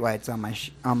the streetlights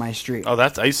on my street. Oh,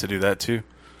 I used to do that too.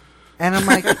 And I'm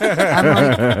like,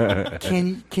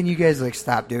 can you guys like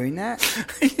stop doing that?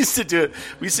 I used to do it.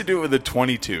 We used to do it with a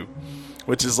 22,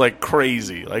 which is like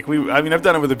crazy. Like I've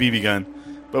done it with a BB gun,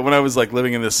 but when I was like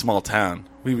living in this small town,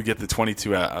 we would get the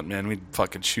 22 out. Man, we'd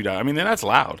fucking shoot out. I mean, that's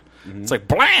loud. Mm-hmm. It's like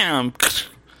blam,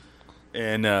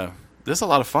 and this is a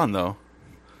lot of fun though.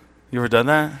 You ever done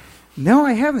that? No,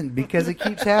 I haven't, because it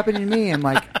keeps happening to me. I'm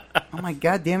like, oh my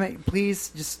god, damn it! Please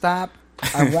just stop.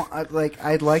 I'd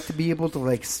like to be able to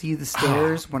like see the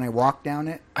stairs when I walk down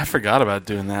it. I forgot about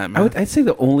doing that, man. I'd say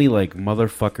the only like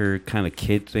motherfucker kind of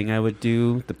kid thing I would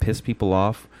do to piss people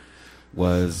off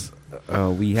was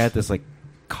we had this like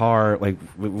car, like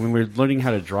when we were learning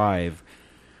how to drive,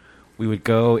 we would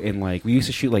go and like we used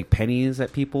to shoot like pennies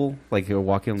at people, like they were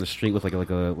walking on the street with like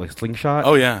a slingshot.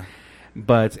 Oh yeah.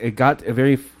 But it got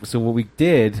so what we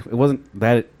did, it wasn't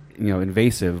that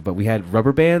invasive, but we had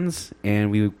rubber bands, and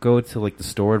we would go to like the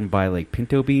store and buy like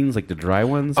pinto beans, like the dry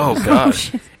ones. Oh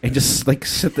gosh. And just like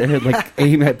sit there and like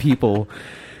aim at people,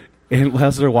 and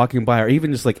as they're walking by, or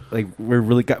even just like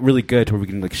we're got really good to where we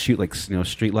can like shoot like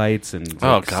street lights and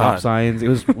stop signs. It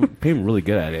was became really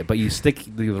good at it. But you stick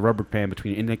the rubber band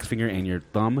between your index finger and your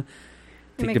thumb,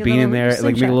 take the bean in there,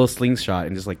 like make a little slingshot,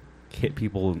 and just like hit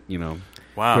people.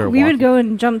 Wow. We would go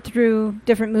and jump through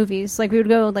different movies. Like we would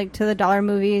go like to the dollar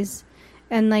movies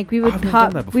and like we would I've never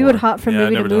done that hop. We would before. hop from Yeah,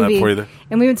 I've movie to never done that movie, before either.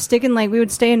 and we would stick in we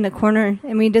would stay in the corner,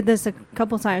 and we did this a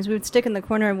couple times. We would stick in the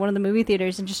corner of one of the movie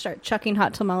theaters and just start chucking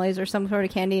hot tamales or some sort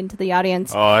of candy into the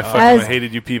audience Oh, I fucking As-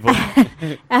 hated you people.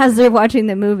 as they're watching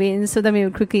the movie, and so then we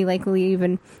would quickly like leave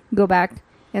and go back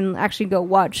and actually go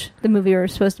watch the movie we were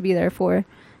supposed to be there for.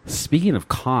 Speaking of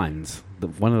cons,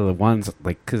 one of the ones,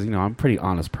 like, because, you know, I'm a pretty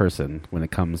honest person when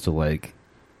it comes to, like,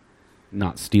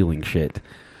 not stealing shit.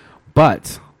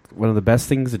 But one of the best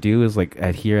things to do is, like,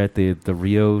 here at the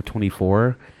Rio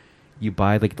 24, you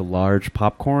buy, like, the large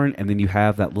popcorn, and then you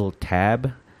have that little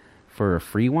tab for a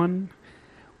free one.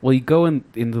 Well, you go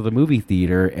into the movie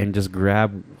theater and just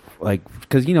grab, like,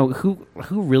 because, you know, who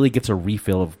really gets a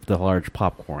refill of the large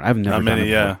popcorn? I've never Not done many, it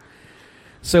before. yeah.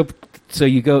 So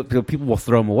you go. People will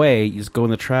throw them away. You just go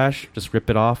in the trash, just rip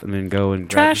it off, and then go and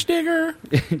Trash digger.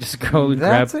 just go and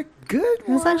That's grab. a good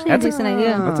one. That's actually a decent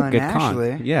idea. That's a good actually.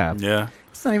 con. Yeah. Yeah.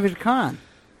 It's not even a con.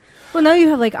 Well, now you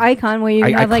have like Icon where you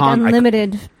have like Icon-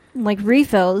 unlimited like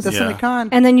refills, That's Yeah. not a con.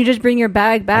 and then you just bring your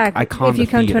bag back Icon if you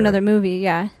the come to theater. another movie.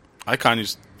 Yeah, Icon, you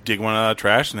just dig one out of the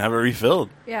trash and have it refilled.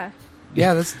 yeah.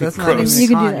 Yeah, that's not Gross. even a You could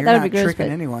do con. that. You're That would not be gross, tricking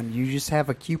but- anyone. You just have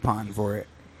a coupon for it.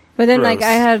 But then, like, Gross.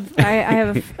 I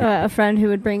have a friend who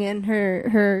would bring in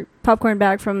her popcorn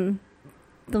bag from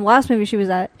the last movie she was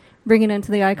at, bring it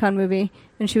into the Icon movie,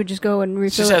 and she would just go and It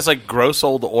refill just it. has like gross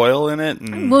old oil in it.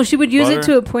 And Well, she would use it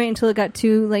butter. to a point until it got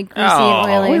too like greasy Oh.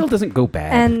 and oily. Oil doesn't go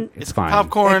bad. And- it's fine.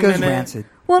 popcorn It goes in rancid.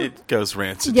 Well, It goes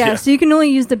rancid. yeah, so you can only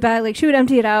use the bag. Like she would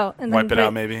empty it out and Wipe then it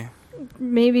out, maybe.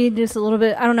 maybe just a little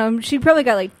bit. I don't know. She probably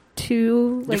got like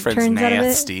two Your like friend's turns out of it.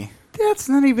 nasty. That's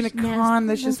not even a Yes, con.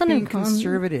 That's that's just not being a con.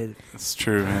 conservative. It's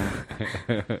true, man.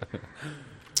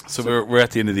 So we're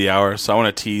at the end of the hour, so I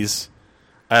want to tease.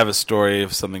 I have a story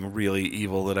of something really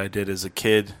evil that I did as a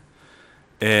kid,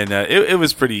 and it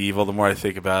was pretty evil. The more I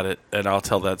think about it, and I'll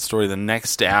tell that story the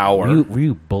next hour. Were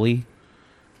you a bully?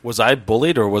 Was I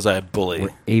bullied or was I a bully? Or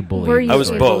a bully? Were you I was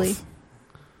a both. bully?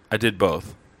 I did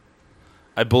both.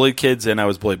 I bullied kids and I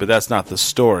was bullied, but that's not the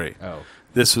story. Oh.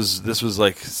 This was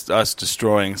like us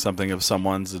destroying something of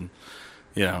someone's, and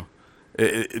you know,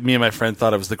 me and my friend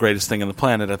thought it was the greatest thing on the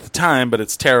planet at the time, but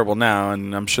it's terrible now,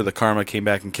 and I'm sure the karma came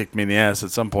back and kicked me in the ass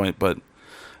at some point. But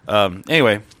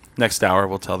anyway, next hour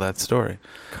we'll tell that story.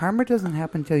 Karma doesn't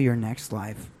happen till your next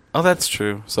life. Oh, that's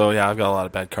true. So yeah, I've got a lot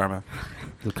of bad karma.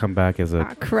 He'll come back as a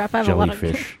Ah, crap! I have a lot of.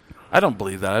 jellyfish. I don't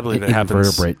believe that. I believe it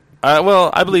happens. Invertebrate. Well,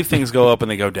 I believe things go up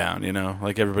and they go down. You know,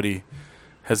 like everybody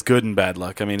has good and bad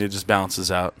luck. I mean, it just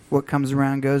balances out. What comes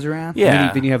around goes around.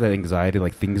 Yeah. Then you have that anxiety,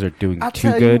 like things are doing I'll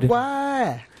too tell good. you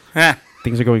why.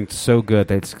 Things are going so good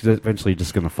that it's eventually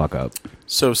just going to fuck up.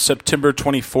 So September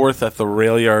 24th at the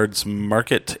Rail Yards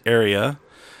Market area,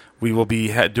 we will be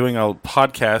doing a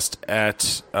podcast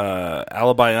at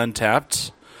Alibi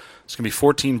Untapped. There's going to be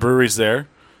 14 breweries there,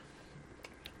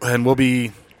 and we'll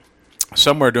be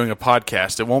somewhere doing a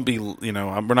podcast. It won't be, you know,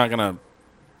 we're not going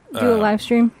to Do a live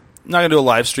stream. not going to do a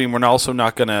live stream. We're also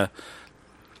not going to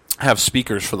have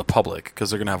speakers for the public because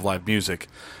they're going to have live music.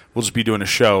 We'll just be doing a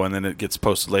show, and then it gets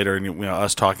posted later, and you know,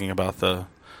 us talking about the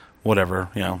whatever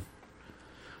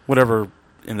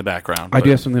in the background. I But- do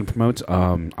have something to promote.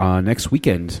 Next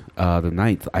weekend, the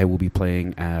 9th, I will be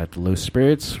playing at Low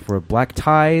Spirits for Black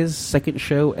Tie's second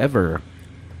show ever.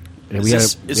 And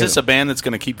Is this a band that's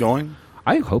going to keep going?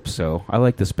 I hope so. I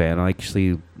like this band. I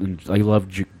love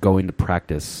going to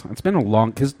practice. It's been a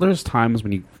long, because there's times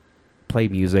when you play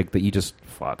music that you just,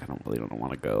 I don't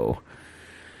want to go.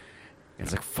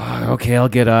 It's like, fuck, okay, I'll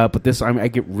get up. But I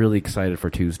get really excited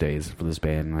for Tuesdays for this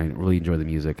band, and I really enjoy the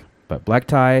music. But Black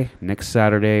Tie, next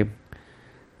Saturday,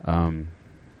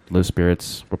 Low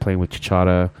Spirits, we're playing with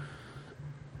Chichata,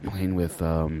 playing with,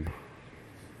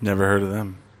 Never heard of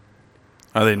them.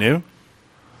 Are they new?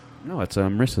 no, it's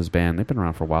Marissa's band. They've been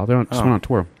around for a while. They're just Oh. went on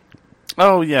tour.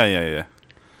 Oh, yeah.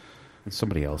 And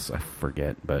somebody else, I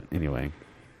forget, but anyway.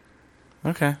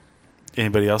 Okay.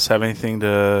 Anybody else have anything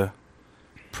to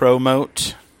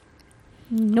promote?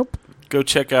 Nope. Go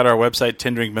check out our website,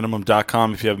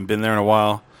 tendrinkminimum.com, if you haven't been there in a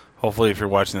while. Hopefully, if you're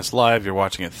watching this live, you're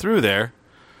watching it through there.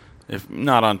 If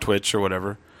not on Twitch or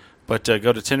whatever. But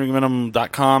go to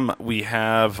tendrinkminimum.com. We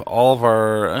have all of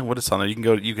our... what is on there?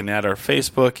 You can add our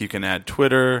Facebook. You can add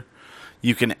Twitter.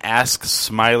 You can ask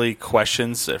Smiley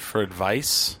questions for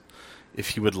advice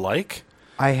if you would like.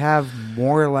 I have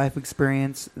more life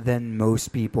experience than most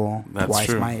people That's twice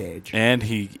true. my age. And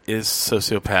he is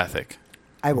sociopathic.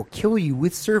 I will kill you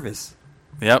with service.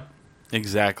 Yep,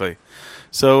 exactly.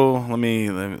 So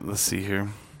let's see here.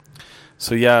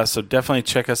 So definitely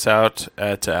check us out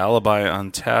at Alibi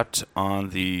Untapped on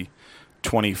the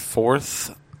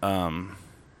 24th.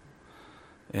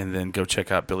 and then go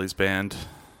check out Billy's band.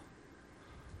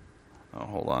 Oh,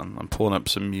 hold on. I'm pulling up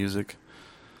some music.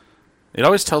 It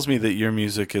always tells me that your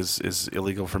music is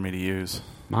illegal for me to use.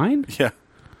 Mine? Yeah.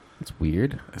 That's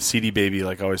weird. CD Baby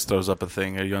always throws up a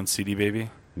thing. Are you on CD Baby?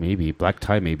 Maybe. Black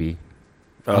Tie, maybe.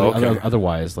 Oh, okay.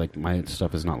 Otherwise, like, my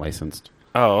stuff is not licensed.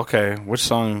 Oh, okay. What's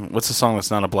the song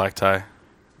that's not a Black Tie?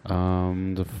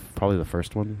 Probably the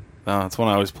first one. Oh, it's one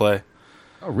I always play.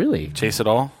 Oh, really? Chase It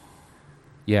All?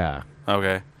 Yeah.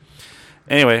 Okay.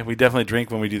 Anyway, we definitely drink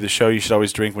when we do the show. You should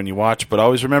always drink when you watch, but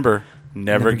always remember,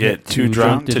 never get too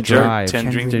drunk to jerk.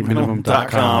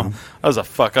 10drinkminimum.com. That was a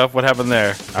fuck up. What happened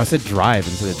there? I said drive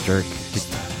instead of jerk.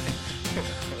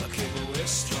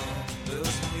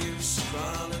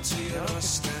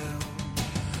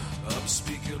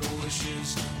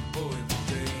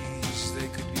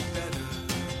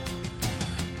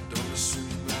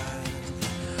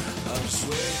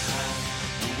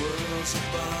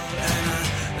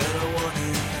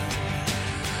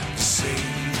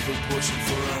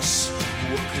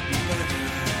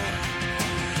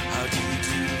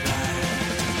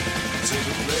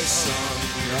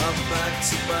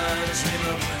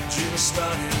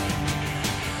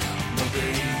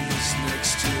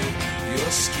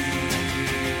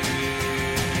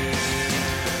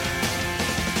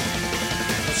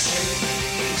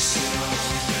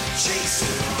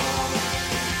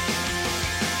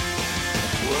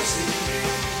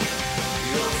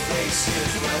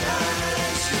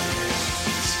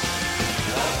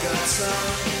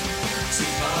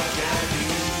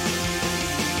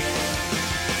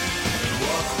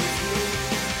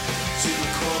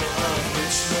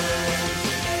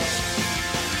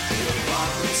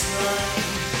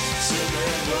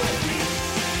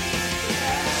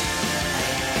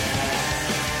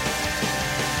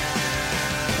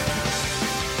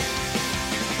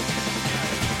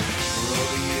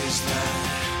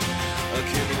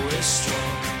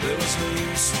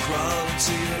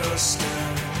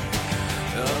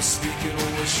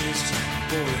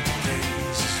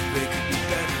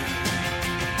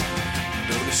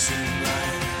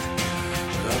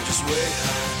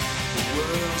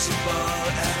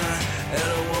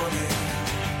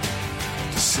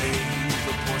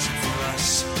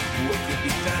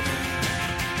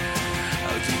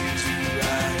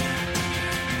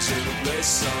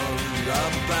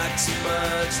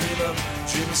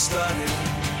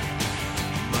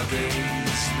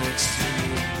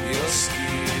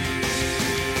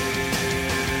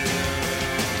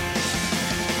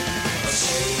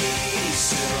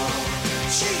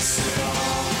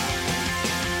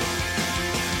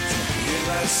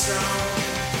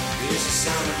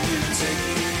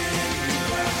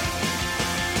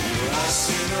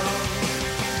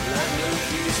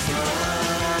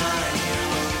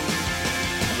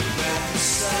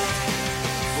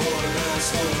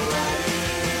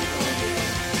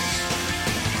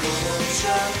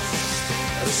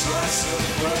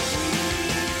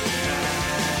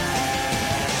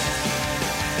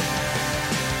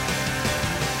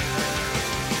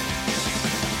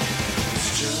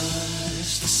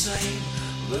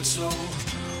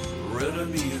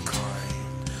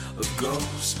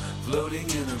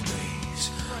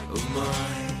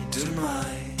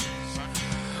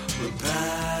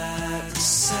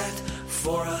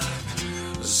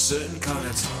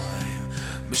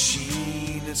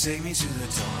 Take me to the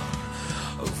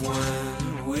dawn of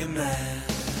when we met.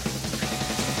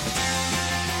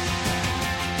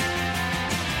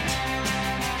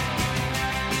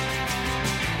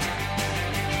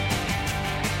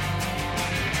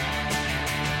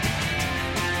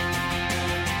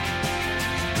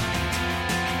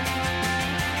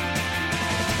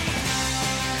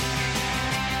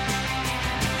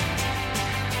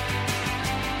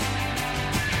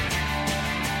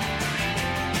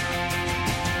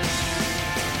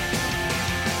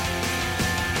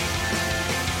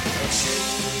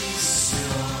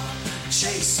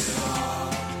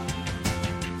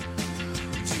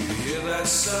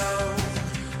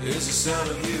 It's the sound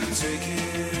of you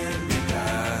taking me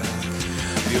back.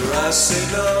 Your eyes say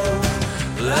no,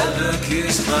 that look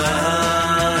is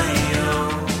mine.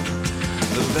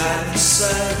 The back is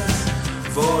set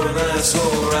for an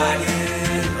asshole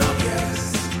riding up yes.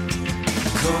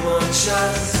 Come on,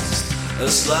 just a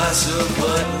slice of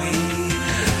what we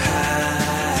have.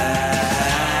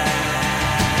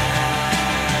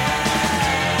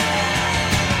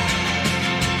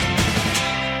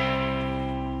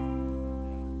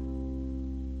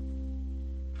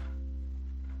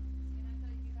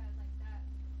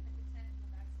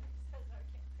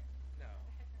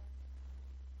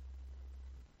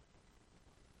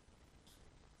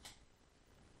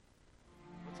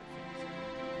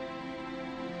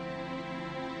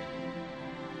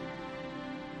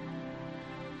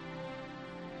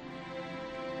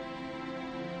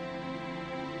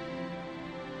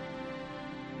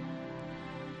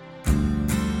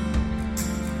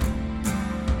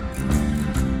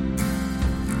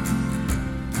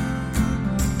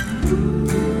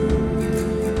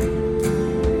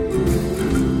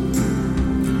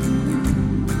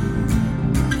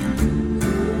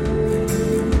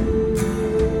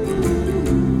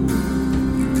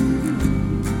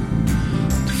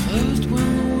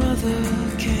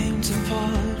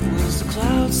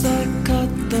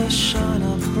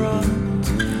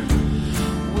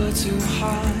 too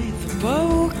high, the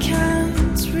bow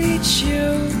can't reach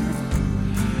you.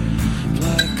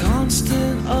 Fly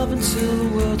constant up until the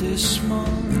world is small,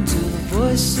 until the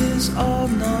voices are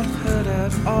not heard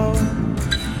at all.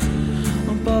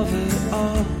 Above it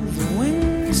all, the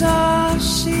wings are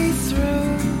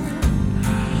see-through,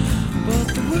 but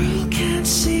the world can't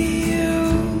see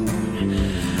you.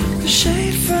 The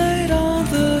shade frayed on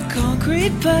the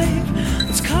concrete pave,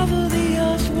 let's cover the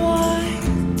earth white.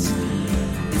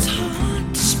 It's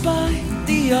hard despite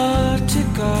the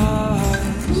Arctic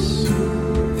ice.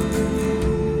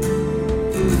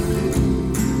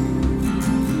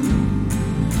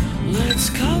 Let's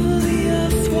cover the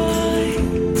earth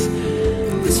white.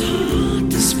 It's hard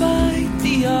despite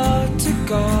the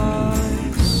Arctic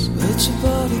ice. Let your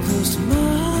body close to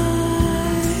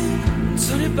mine.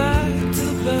 Turn it back to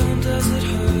the bend as it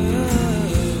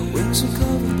hurts. Wings will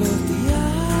cover both the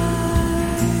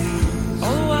eyes.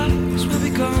 All the wax will be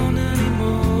gone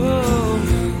anymore.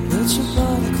 Let your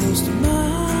body close to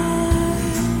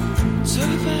mine. Turn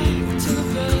it back to the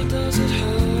bend as it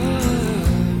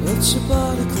hurts. Let your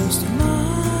body close to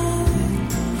mine.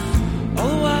 All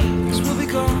the wax will be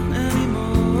gone anymore.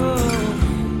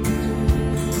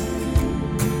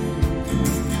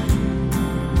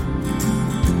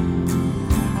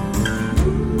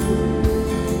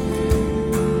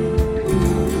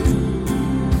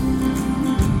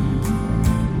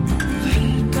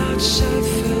 Shot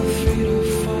felt free to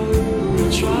fall.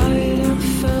 Tried and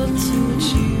failed to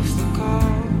achieve the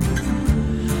goal.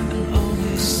 And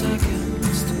only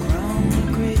seconds the ground would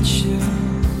greet you.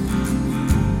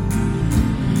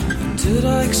 Did I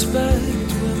expect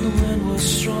when the wind was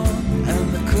strong and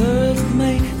the current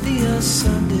make the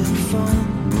ascending fun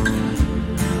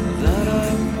that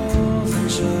I'm more than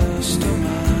just a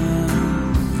man?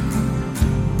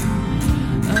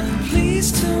 I'm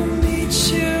pleased to meet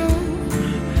you.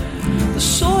 The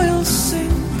soil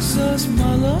sinks as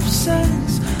my love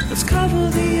says, let's cover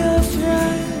the earth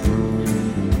red.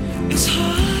 It's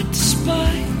hard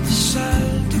despite the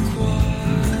sad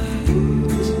quiet.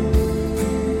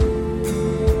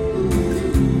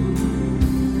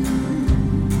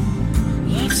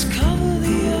 Let's cover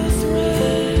the earth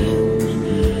red.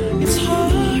 It's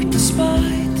hard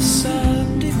despite the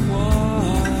sad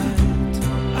quiet.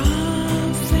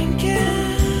 I'm thinking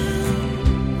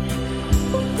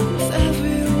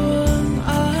everyone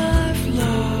I've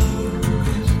loved,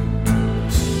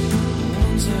 the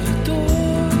ones I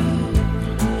adore,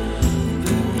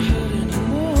 they won't hurt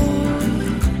anymore.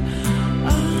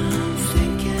 I'm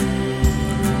thinking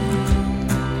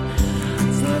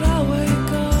that I'll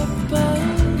wake up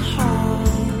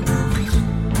unharmed,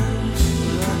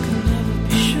 but I can never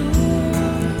be sure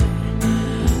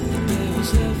that there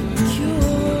was ever a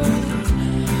cure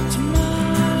to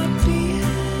my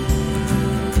being.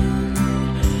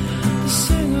 The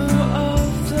singer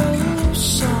of those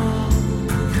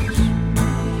songs,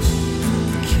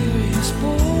 curious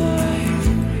boy,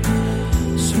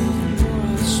 so the more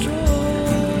I stroll.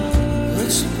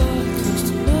 Let your body close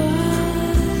to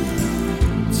mine.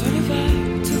 Turn it back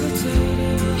to the dirt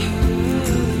ever had.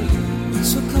 It's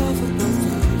so covered both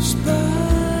our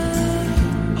spine.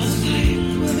 All the pain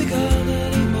will be gone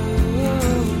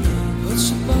anymore. Put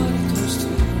your body close to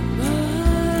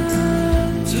mine.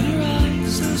 Turn your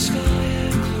eyes to the sky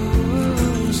and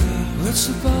close. Put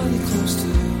your body